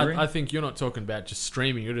all in no, touring. I think you're not talking about just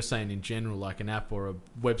streaming. You're just saying in general, like an app or a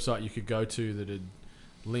website you could go to that'd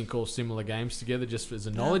link all similar games together just as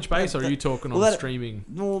a knowledge base, or are you talking on streaming?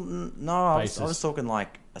 Well, no, I was basis? talking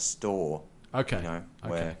like a store. Okay.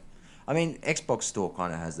 Where, I mean, Xbox Store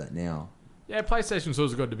kind of has that now. Yeah, PlayStation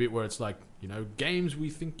Store's got a bit where it's like, games we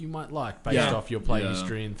think you might like based Yeah. off your play Yeah.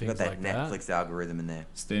 history and Got things that like Netflix that. algorithm in there.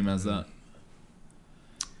 Steam has that.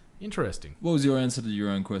 Interesting. What was your answer to your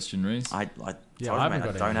own question, Reese? I Yeah, told I you, haven't mate,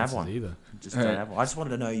 got I don't any have answers one. either. Just Alright. don't have one. I just wanted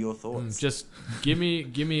to know your thoughts. Just give me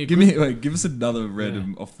a Give us another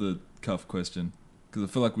random off the cuff question because I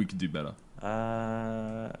feel like we could do better.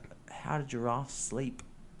 How do giraffes sleep?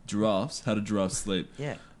 Giraffes? How do giraffes sleep?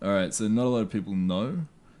 Yeah. All right, so not a lot of people know,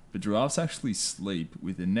 but giraffes actually sleep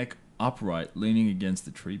with their neck upright, leaning against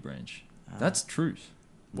the tree branch. That's truth.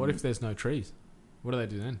 What if there's no trees? What do they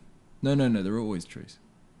do then? No, there are always trees.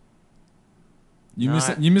 No.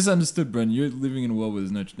 You misunderstood, Bren. You're living in a world where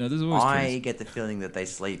there's no. There's always I trees. get the feeling that they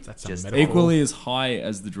sleep That's a just metaphor. Equally as high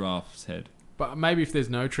as the giraffe's head. But maybe if there's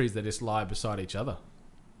no trees, they just lie beside each other.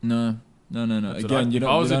 No. That's what Again, you if I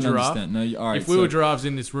don't, was you a don't giraffe, understand. No, all right. if we were giraffes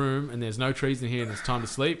in this room and there's no trees in here and it's time to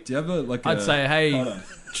sleep, do you have I'd say, hey, Hold on.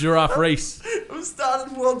 Giraffe Reese, I'm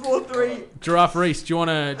starting World War III. Giraffe Reese, do you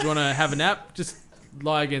wanna have a nap? Just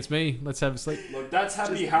lie against me. Let's have a sleep. Look, that's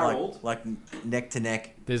Happy Like neck to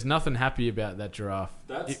neck. There's nothing happy about that giraffe.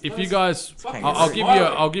 If you that's guys, fucking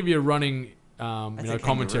I'll give you a running a commentary.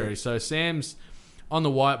 kangaroo. So Sam's on the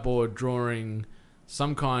whiteboard drawing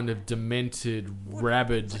some kind of demented,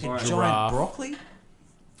 rabid Like a giant giraffe, broccoli.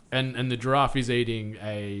 and the giraffe is eating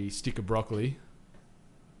a stick of broccoli.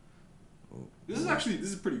 This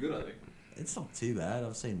is pretty good, I think. It's not too bad.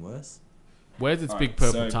 I've seen worse. Where's its All big right,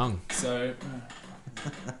 purple so- tongue? So,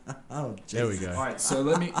 Oh, There we Jesus. go. all right. So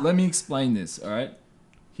let me explain this. All right.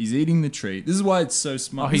 He's eating the tree. This is why it's so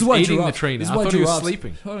smart. Oh, This he's is why eating the giraffes- tree this now. is I why thought he was giraffes-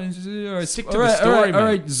 sleeping. Hold on, all right, Stick to the story, all mate.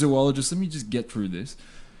 right, zoologist. Let me just get through this.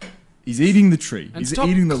 He's eating the tree. And He's stop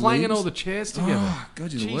eating the clanging leaves. all the chairs together. Oh,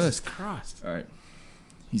 God, you're the Jesus worst. Christ. All right.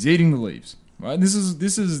 He's eating the leaves. Right. This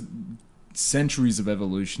is centuries of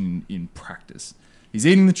evolution in practice. He's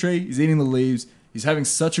eating the tree. He's eating the leaves. He's having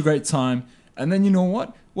such a great time. And then you know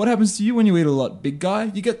what? What happens to you when you eat a lot, big guy?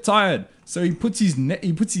 You get tired. So he puts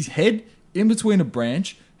his head in between a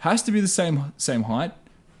branch. Has to be the same height,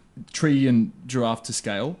 tree and giraffe to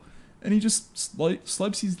scale, and he just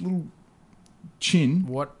slopes his little chin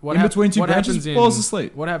What in between two branches, happens falls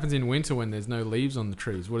asleep. What happens in winter when there's no leaves on the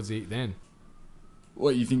trees? What does he eat then?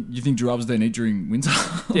 What you think giraffes don't eat during winter?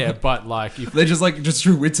 Yeah, but like if They just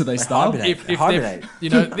through winter they starve. hibernate. if Hibernate. you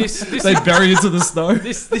know this They bury into the snow.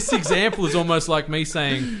 this example is almost like me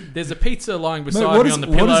saying there's a pizza lying beside what me is- on the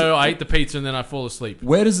what is pillow. it- I eat the pizza and then I fall asleep.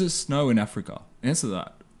 Where does it snow in Africa? Answer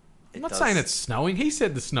that. I'm not saying it's snowing. He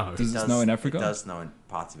said the snow. Does it snow in Africa? It does snow in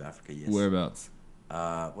parts of Africa, yes. Whereabouts?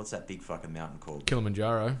 What's that big fucking mountain called?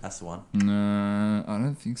 Kilimanjaro. That's the one. No, I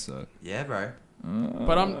don't think so. Yeah, bro.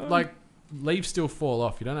 But I'm like leaves still fall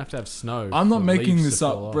off. You don't have to have snow. I'm not for making leaves this to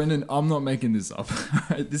fall up, off. Brendan. I'm not making this up.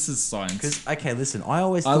 This is science. Because okay, listen. I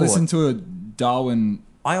always I thought listened to a Darwin.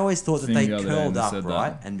 that thing they the other day curled and they up, said that.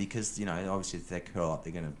 right? And because obviously if they curl up,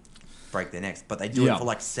 they're gonna break their necks. But they do Yeah. it for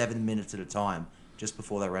like 7 minutes at a time. Just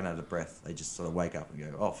before they run out of breath, they just sort of wake up and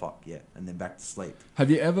go, "Oh fuck, yeah," and then back to sleep.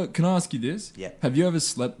 Have you ever? Can I ask you this? Yeah. Have you ever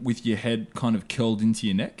slept with your head kind of curled into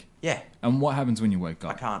your neck? Yeah, And what happens when you wake I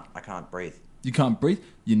up? can't breathe. You can't breathe.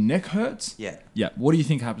 Your neck hurts. Yeah, Yeah. What do you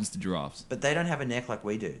think happens to giraffes? but they don't have a neck like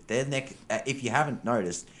we do. Their neck, if you haven't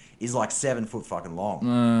noticed, is like 7 foot fucking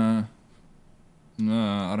long. No,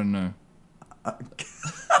 I don't know.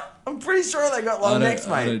 I'm pretty sure they got long necks,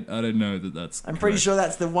 mate. I don't know that's. I'm pretty correct. sure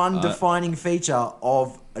that's the one defining feature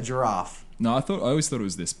of a giraffe. No, I always thought it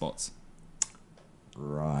was their spots.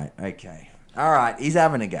 Right. Okay. All right. He's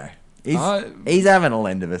having a go. He's I- he's having a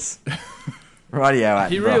lend of us. Rightio.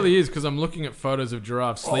 He really is because I'm looking at photos of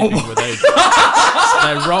giraffes sleeping where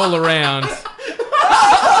they roll around.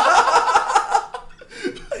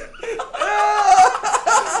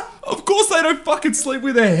 Of course, they don't fucking sleep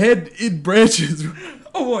with their head in branches.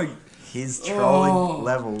 Oh my. His trolling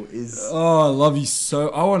level is. Oh, I love you so.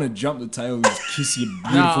 I want to jump the table and just kiss your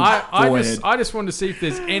beautiful No, I forehead. just wanted to see if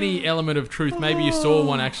there's any element of truth. Maybe you saw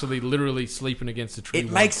one actually literally sleeping against a tree. It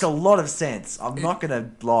once. makes a lot of sense. I'm not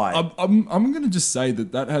gonna lie. I'm gonna just say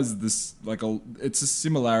that has this it's a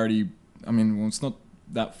similarity. I mean, well, it's not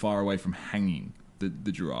that far away from hanging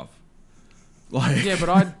the giraffe. Like Yeah, but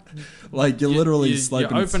I like you're literally you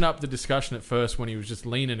sloping. opened up the discussion at first when he was just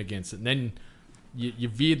leaning against it, and then you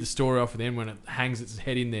veered the story off, and then when it hangs its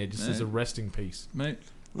head in there just as a resting piece. mate.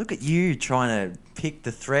 Look at you trying to pick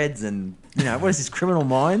the threads and what is this, Criminal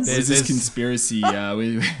Minds? There's- There's this conspiracy.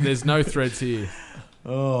 There's no threads here.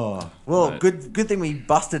 Well, Right. good thing we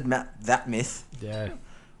busted that myth. Yeah.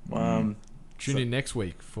 Tune Tune in next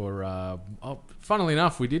week for. Funnily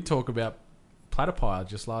enough, we did talk about platypi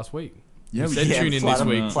just last week. Yeah, we said did. tune in this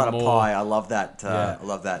week for Platypi. more. I love that. Yeah. I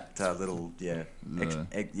love that little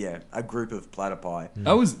a group of platypi.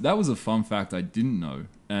 That was a fun fact I didn't know,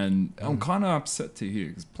 and I'm kind of upset to hear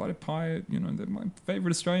because platypi, they're my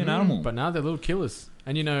favorite Australian animal. But now they're little killers.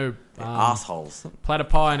 And Assholes.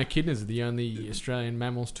 platypi and echidnas are the only Australian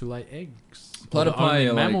mammals to lay eggs. Or the Platypi only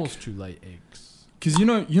are mammals to lay eggs. Because you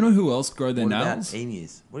know who else grow their What nails? about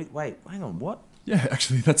emus? Wait, hang on. What? Yeah,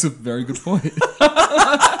 actually, that's a very good point.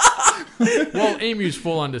 Well, emus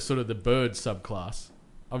fall under sort of the bird subclass.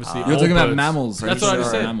 Obviously, You're all talking about birds. mammals. That's what I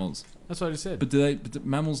just said. Mammals. That's what I just said. But do they? But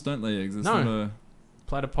mammals don't lay eggs. That's No. not a...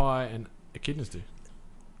 Platypi and echidnas do.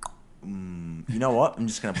 You know what? I'm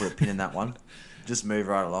just going to put a pin in that one. Just move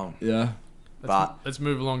right along. Yeah. But Let's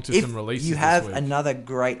move along to if some releases. you this have week. another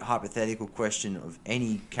great hypothetical question of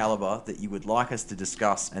any caliber that you would like us to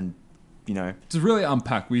discuss and, To really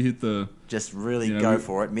unpack, we hit the... just really You know, go we-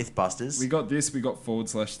 for it, Mythbusters. We got this. We got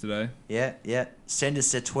 / today. Yeah. Send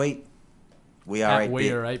us a tweet. We are At 8-bit.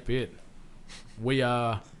 We are 8-bit. We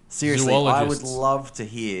are Seriously, I would zoologists. love to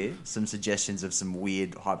hear some suggestions of some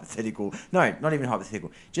weird hypothetical... No, not even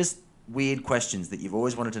hypothetical. Just weird questions that you've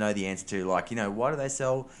always wanted to know the answer to. Like, why do they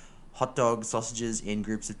sell hot dog sausages in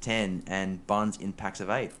groups of 10 and buns in packs of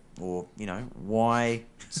 8? Or, why...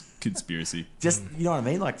 Conspiracy. Just, you know what I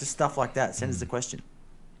mean? Like, just stuff like that. Send us a question.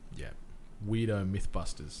 Yeah. Weirdo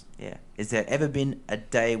Mythbusters. Yeah. Is there ever been a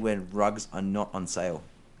day when rugs are not on sale?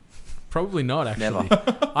 Probably not, actually.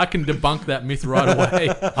 Never. I can debunk that myth right away.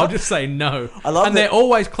 I'll just say no. I love and that- they're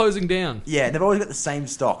always closing down. Yeah, and they've always got the same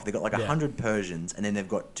stock. They've got like Yeah. 100 Persians, and then they've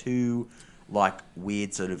got 2 like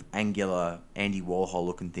weird sort of angular Andy Warhol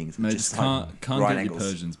looking things. with Mate, just like, can't right get angles.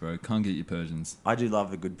 your Persians, bro. Can't get your Persians. I do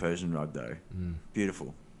love a good Persian rug though.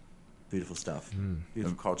 Beautiful stuff.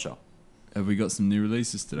 Beautiful culture. Have we got some new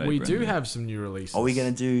releases today? We Brendan? do have some new releases. Are we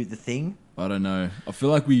going to do the thing? I don't know. I feel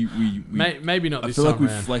like we Maybe not I this feel like time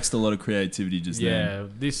we around. flexed a lot of creativity just then.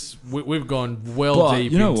 Yeah, we've gone well But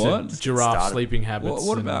deep you know into what? giraffe Started. sleeping habits.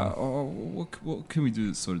 What and, about what can we do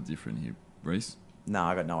that's sort of different here, Reese? No,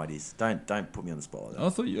 I got no ideas. Don't put me on the spot like that. I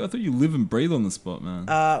thought you live and breathe on the spot, man.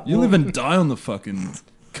 You well- live and die on the fucking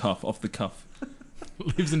cuff, off the cuff,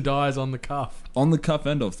 lives and dies on the cuff? on the cuff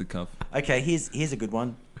and off the cuff. Okay, here's a good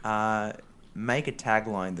one. Make a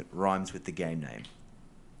tagline that rhymes with the game name.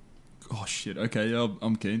 Oh shit. Okay, yeah,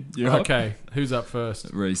 I'm keen. Yeah. Okay, who's up first?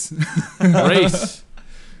 Reese. Reese.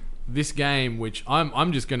 This game, which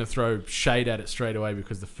I'm just going to throw shade at it straight away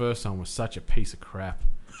because the first one was such a piece of crap.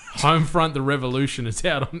 Homefront: The Revolution is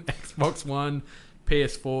out on Xbox One,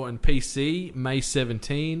 PS4, and PC May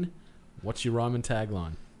 17. What's your rhyme and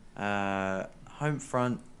tagline?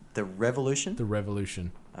 Homefront, The Revolution. The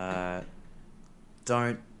Revolution.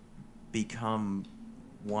 Don't become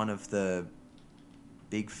one of the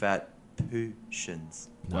big fat Pooshins.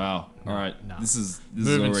 Wow. All right. no. This is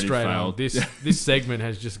Moving already straight failed. on. This segment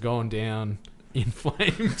has just gone down in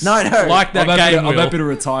flames. No. Like that I'm happy, game I'm will. happy to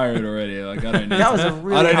retire it already. Like I don't need. That was a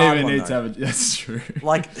really I don't hard even one, need to though. have it. That's true.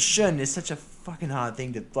 Like, shun is such a fucking hard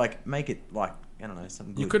thing to, like, make it, like, I don't know,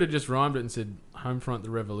 something good. You could have just rhymed it and said Homefront: The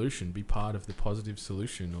Revolution, be part of the positive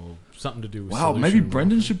solution, or something to do with Wow. solution. Maybe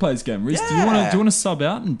Brendan should play this game. Reese, do you Yeah. want to sub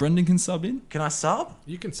out and Brendan can sub in? Can I sub?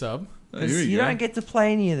 You can sub. Oh, 'Cause here we you go. don't get to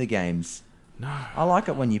play any of the games. No. I like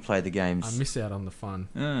it when you play the games. I miss out on the fun.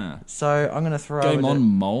 Ah. So I'm going to throw Game it on, at-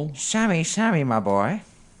 mole. Shammy, my boy.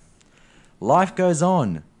 Life goes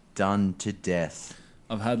on, done to death.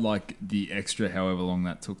 I've had like the extra however long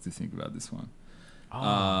that took to think about this one.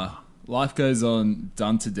 Oh. Life goes on,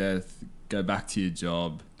 done to death. Go back to your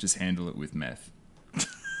job. Just handle it with meth.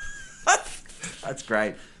 That's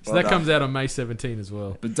great. So Well that done. comes out on May 17 as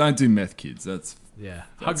well. But don't do meth, kids. That's Yeah.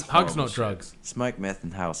 That's Hugs horrible not shit. drugs. Smoke meth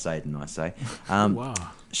and hail Satan, I say. Wow.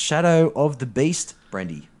 Shadow of the Beast,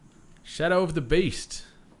 Brendy. Shadow of the Beast.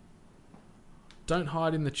 Don't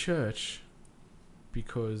hide in the church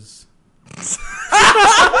because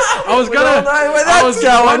I was We all know where that's I was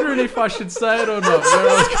going. wondering if I should say it or not. Where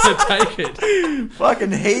I was going to take it.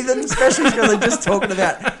 Fucking heathen, especially because they're just talking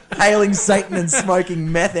about hailing Satan and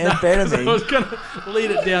smoking I was methamphetamine. going to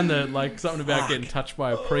lead it down the like something about getting touched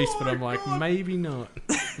by a priest, but I'm like maybe not.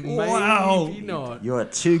 Maybe Wow. not. You're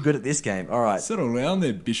too good at this game. All right. settle down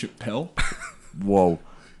there, Bishop Pell. Whoa.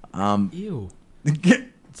 Ew.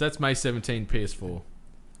 So that's May 17, PS4.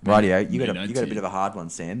 Rightio, you got Me a no bit of a hard one,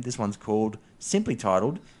 Sam. This one's called, simply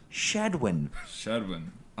titled, Shadwin. Shadwin.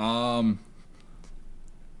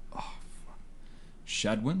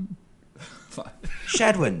 Shadwin.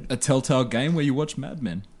 Shadwin. A Telltale game where you watch Mad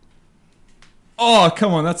Men. Oh,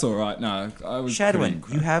 come on, that's all right. No, I was pretty Shadwin,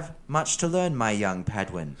 crap. you have much to learn, my young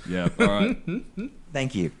Padwin. Yeah, all right.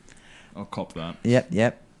 Thank you. I'll cop that.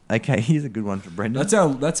 Yep. Okay, here's a good one for Brendan.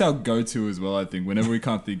 That's our go-to as well. I think whenever we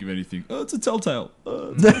can't think of anything, oh, it's a Telltale.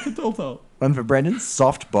 It's like a Telltale. One for Brendan,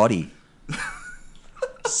 soft body.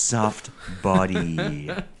 Soft body.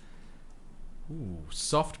 Ooh,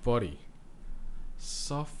 soft body.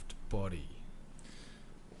 Soft body.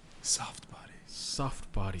 Soft body.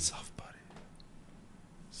 Soft body. Soft body.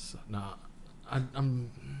 Nah, I'm.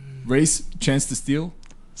 Reese, chance to steal.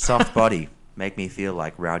 Soft body. Make me feel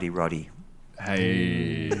like Rowdy Roddy.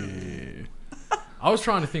 Hey. I was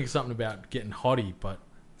trying to think of something about getting hottie, but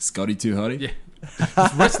Scotty too hotty. Yeah.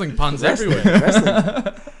 There's wrestling puns everywhere.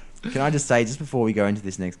 Wrestling. Can I just say, just before we go into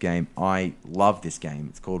this next game, I love this game.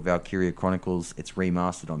 It's called Valkyria Chronicles. It's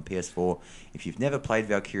remastered on PS4. If you've never played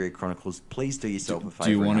Valkyria Chronicles, please do yourself a favour.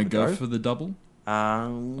 Do you want to and have a go for the double?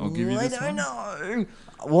 I'll give you this I don't one. know.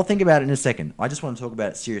 We'll think about it in a second. I just want to talk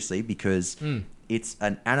about it seriously because it's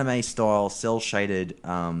an anime-style, cel-shaded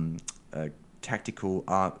tactical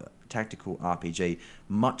RPG,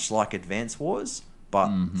 much like Advance Wars, but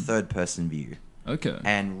third-person view. Okay.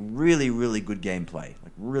 And really, really good gameplay.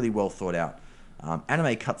 Like, really well thought out.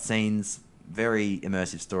 Anime cutscenes, very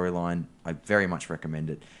immersive storyline. I very much recommend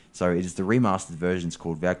it. So it is the remastered version. It's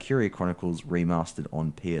called Valkyria Chronicles Remastered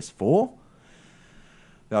on PS4.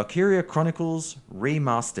 Valkyria Chronicles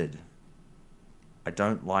Remastered. I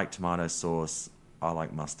don't like tomato sauce. I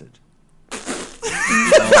like mustard.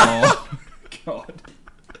 Oh, God.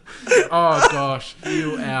 Oh, gosh.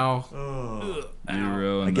 You, ow. You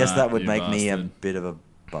ruined I guess that would you make me a bastard. bit of a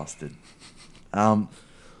bastard.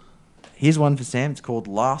 Here's one for Sam. It's called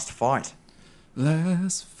Last Fight.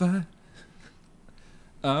 Last fight,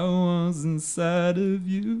 I was inside of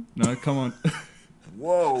you. No, come on.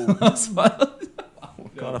 Whoa. Last fight.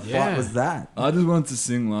 What kind of Yeah. fight was that? I just wanted to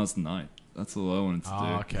sing last night. That's all I wanted to do.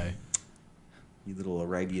 Oh, okay. You little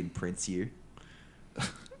Arabian prince, you.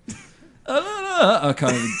 I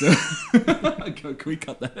can't even do it. Can we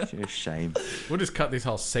cut that out? You're a shame. We'll just cut this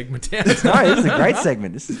whole segment out. No, this is a great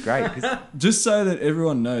segment. This is great. 'Cause- Just so that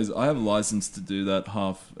everyone knows, I have a license to do that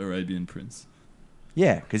half Arabian prince.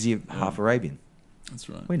 yeah, because you're half Arabian. That's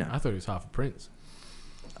right. We know. I thought he was half a prince.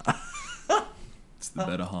 It's the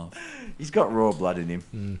better half. He's got raw blood in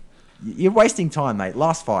him. You're wasting time, mate.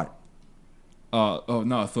 Last fight. Oh,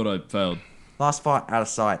 no, I thought I failed. Last fight, out of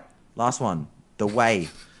sight. Last one. The Way.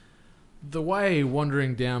 The way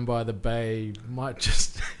wandering down by the bay might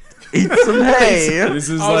just... Eat some hay. This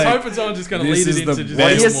is I was like, hoping someone just going to this lead is it the into just... What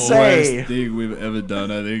do you best, say? worst thing we've ever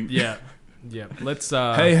done, I think. Yeah. Yeah. Let's...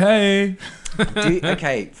 Hey.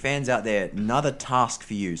 Okay, fans out there, another task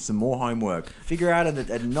for you. Some more homework. Figure out a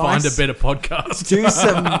nice... Find a better podcast.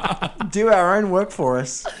 Do our own work for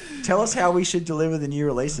us. Tell us how we should deliver the new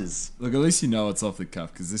releases. Look, at least you know it's off the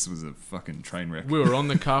cuff, because this was a fucking train wreck. We were on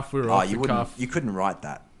the cuff. We were off the you cuff. you couldn't write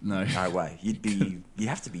that. No. No way. You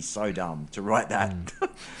have to be so dumb to write that.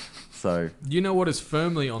 So, You know what is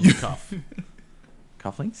firmly on the cuff?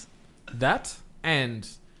 cufflinks? That and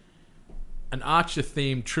an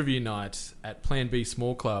Archer-themed trivia night at Plan B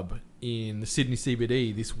Small Club in the Sydney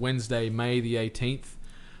CBD this Wednesday, May the 18th.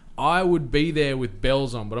 I would be there with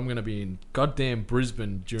bells on, but I'm going to be in goddamn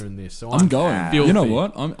Brisbane during this. So I'm going. filthy. You know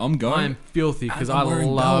what? I'm going. I'm filthy because I'm I wearing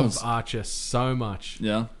love bells. Archer so much.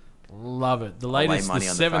 Yeah. Love it. The I'll lay latest, the money on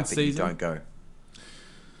the seventh fact that you season. don't go.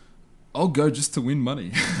 I'll go just to win money.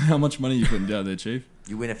 How much money are you putting down there, Chief?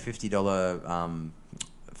 You win a $50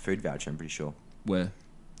 food voucher, I'm pretty sure. Where?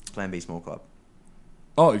 Plan B Small Club.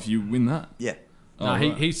 Oh, if you win that. Yeah. Oh, No,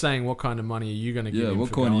 right. he's saying what kind of money are you going to give Yeah, him what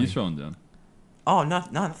for coin are going? you throwing down? Oh, no,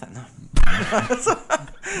 nothing. No.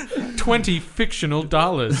 20 fictional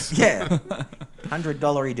dollars. Yeah.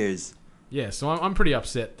 $100 dues. Yeah, so I'm pretty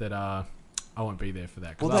upset that I won't be there for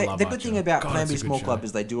that. 'Cause Well, I love the good Archer. thing about God, Plan it's B a good Small show. Club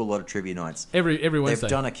is they do a lot of trivia nights. Every Wednesday. They've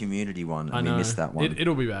done a community one, I and know. we missed that one.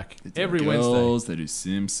 It'll be back. They do Every Wednesday. Girls, they do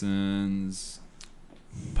Simpsons.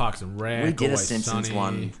 Parks and Rec. we did a Always Simpsons Sunny.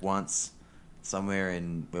 one once, somewhere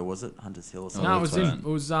in, where was it? Hunters Hill or something? No, that's it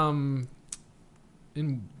was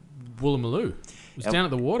in Woolloomooloo. It was And- down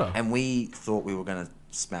at the water. And we thought we were going to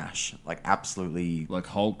smash, like absolutely, Like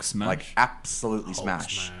Hulk smash. like absolutely Hulk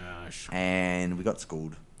smash. smash. And we got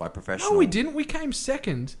schooled by professional. No, we didn't. We came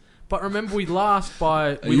second. But remember, we lost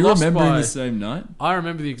by... Are we you lost remembering by, the same night? I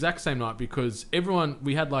remember the exact same night because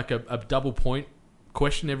we had like a double point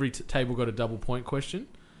question. Every table got a double point question.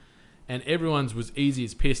 And everyone's was easy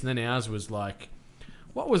as piss. And then ours was like,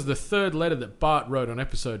 what was the third letter that Bart wrote on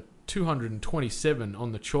episode 227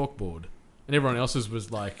 on the chalkboard? And everyone else's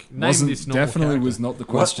was like, name this normal Definitely character. was not the What,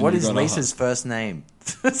 question. what you is got Lisa's asked. first name?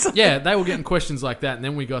 Yeah, they were getting questions like that. And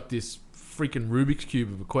then we got this freaking Rubik's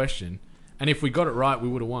Cube of a question. And if we got it right, we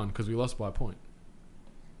would have won because we lost by a point.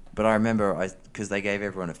 But I remember, because they gave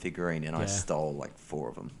everyone a figurine, and I Yeah. stole like 4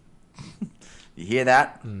 of them. You hear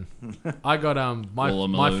that? I got my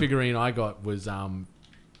Woolloomooloo. figurine I got was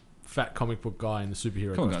fat comic book guy in the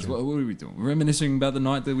superhero Come on, guys. costume. What are we doing? We're reminiscing about the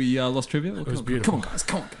night that we lost trivia? was Come on, beautiful. Come on, guys.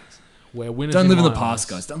 Come on, guys. Where winners Don't live in my the past,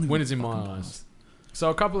 eyes. guys. Don't live in winners the in my fucking eyes. past. So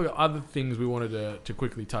a couple of other things we wanted to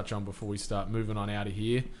quickly touch on before we start moving on out of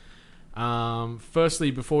here.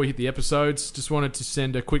 Firstly, before we hit the episodes, just wanted to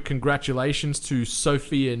send a quick congratulations to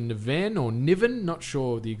Sophia Niven, not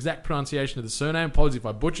sure the exact pronunciation of the surname. Apologies if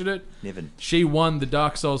I butchered it. Niven. She won the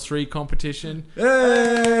Dark Souls 3 competition.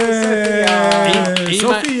 Hey,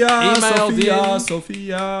 Sophia.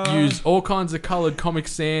 Used all kinds of coloured Comic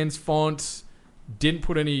Sans fonts. Didn't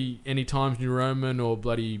put any Times New Roman or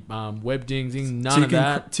bloody web dingsing. None of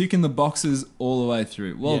that. Ticking the boxes all the way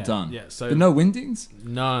through. Well Yeah, done. yeah, so- but no windings?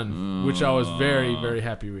 None, which I was very, very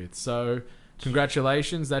happy with. So,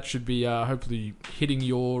 congratulations. That should be hopefully hitting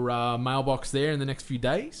your mailbox there in the next few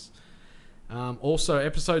days. Also,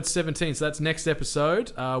 episode 17. So, that's next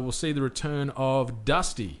episode. We'll see the return of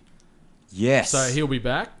Dusty. Yes. So, he'll be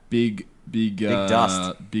back. Big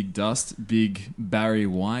Dust. Big Dust. Big Barry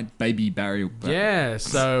White. Baby Barry White. Yeah,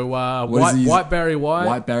 so What is he- White Barry White.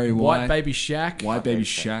 White Barry White White. Baby Shaq. White Baby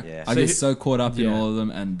Shaq. Yeah. I So get he- so caught up in yeah. all of them,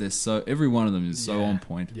 and every one of them is so Yeah. on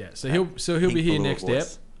point. Yeah, so he'll be pink here bullet next ep.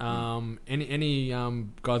 voice. Any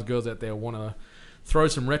guys, girls out there want to throw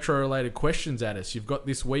some retro related questions at us? You've got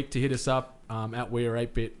this week to hit us up at We Are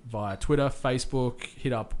 8-Bit via Twitter, Facebook.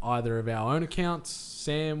 Hit up either of our own accounts.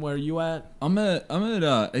 Sam, where are you at? I'm at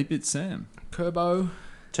 8-Bit Sam. Kerbo.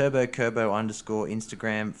 Turbo _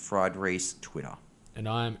 Instagram, Fried Reese, Twitter. And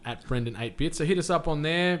I'm at Brendan8bit. So hit us up on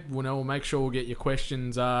there. We'll make sure we'll get your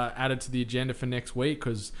questions added to the agenda for next week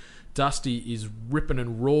because Dusty is ripping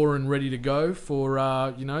and roaring, ready to go for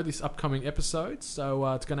this upcoming episode. So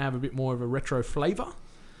it's going to have a bit more of a retro flavour.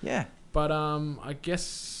 Yeah. But I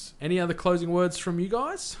guess any other closing words from you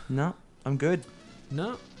guys? No, I'm good.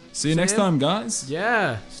 No. See you next Sam? time, guys.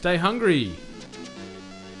 Yeah. Stay hungry.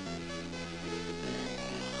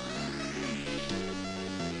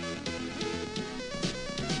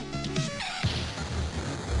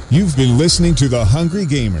 You've been listening to The Hungry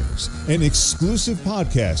Gamers, an exclusive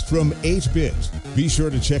podcast from 8-Bit. Be sure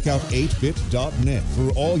to check out 8bit.net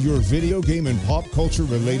for all your video game and pop culture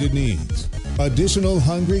related needs. Additional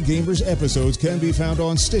Hungry Gamers episodes can be found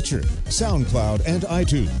on Stitcher, SoundCloud, and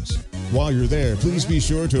iTunes. While you're there, please be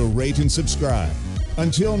sure to rate and subscribe.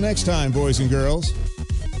 Until next time, boys and girls,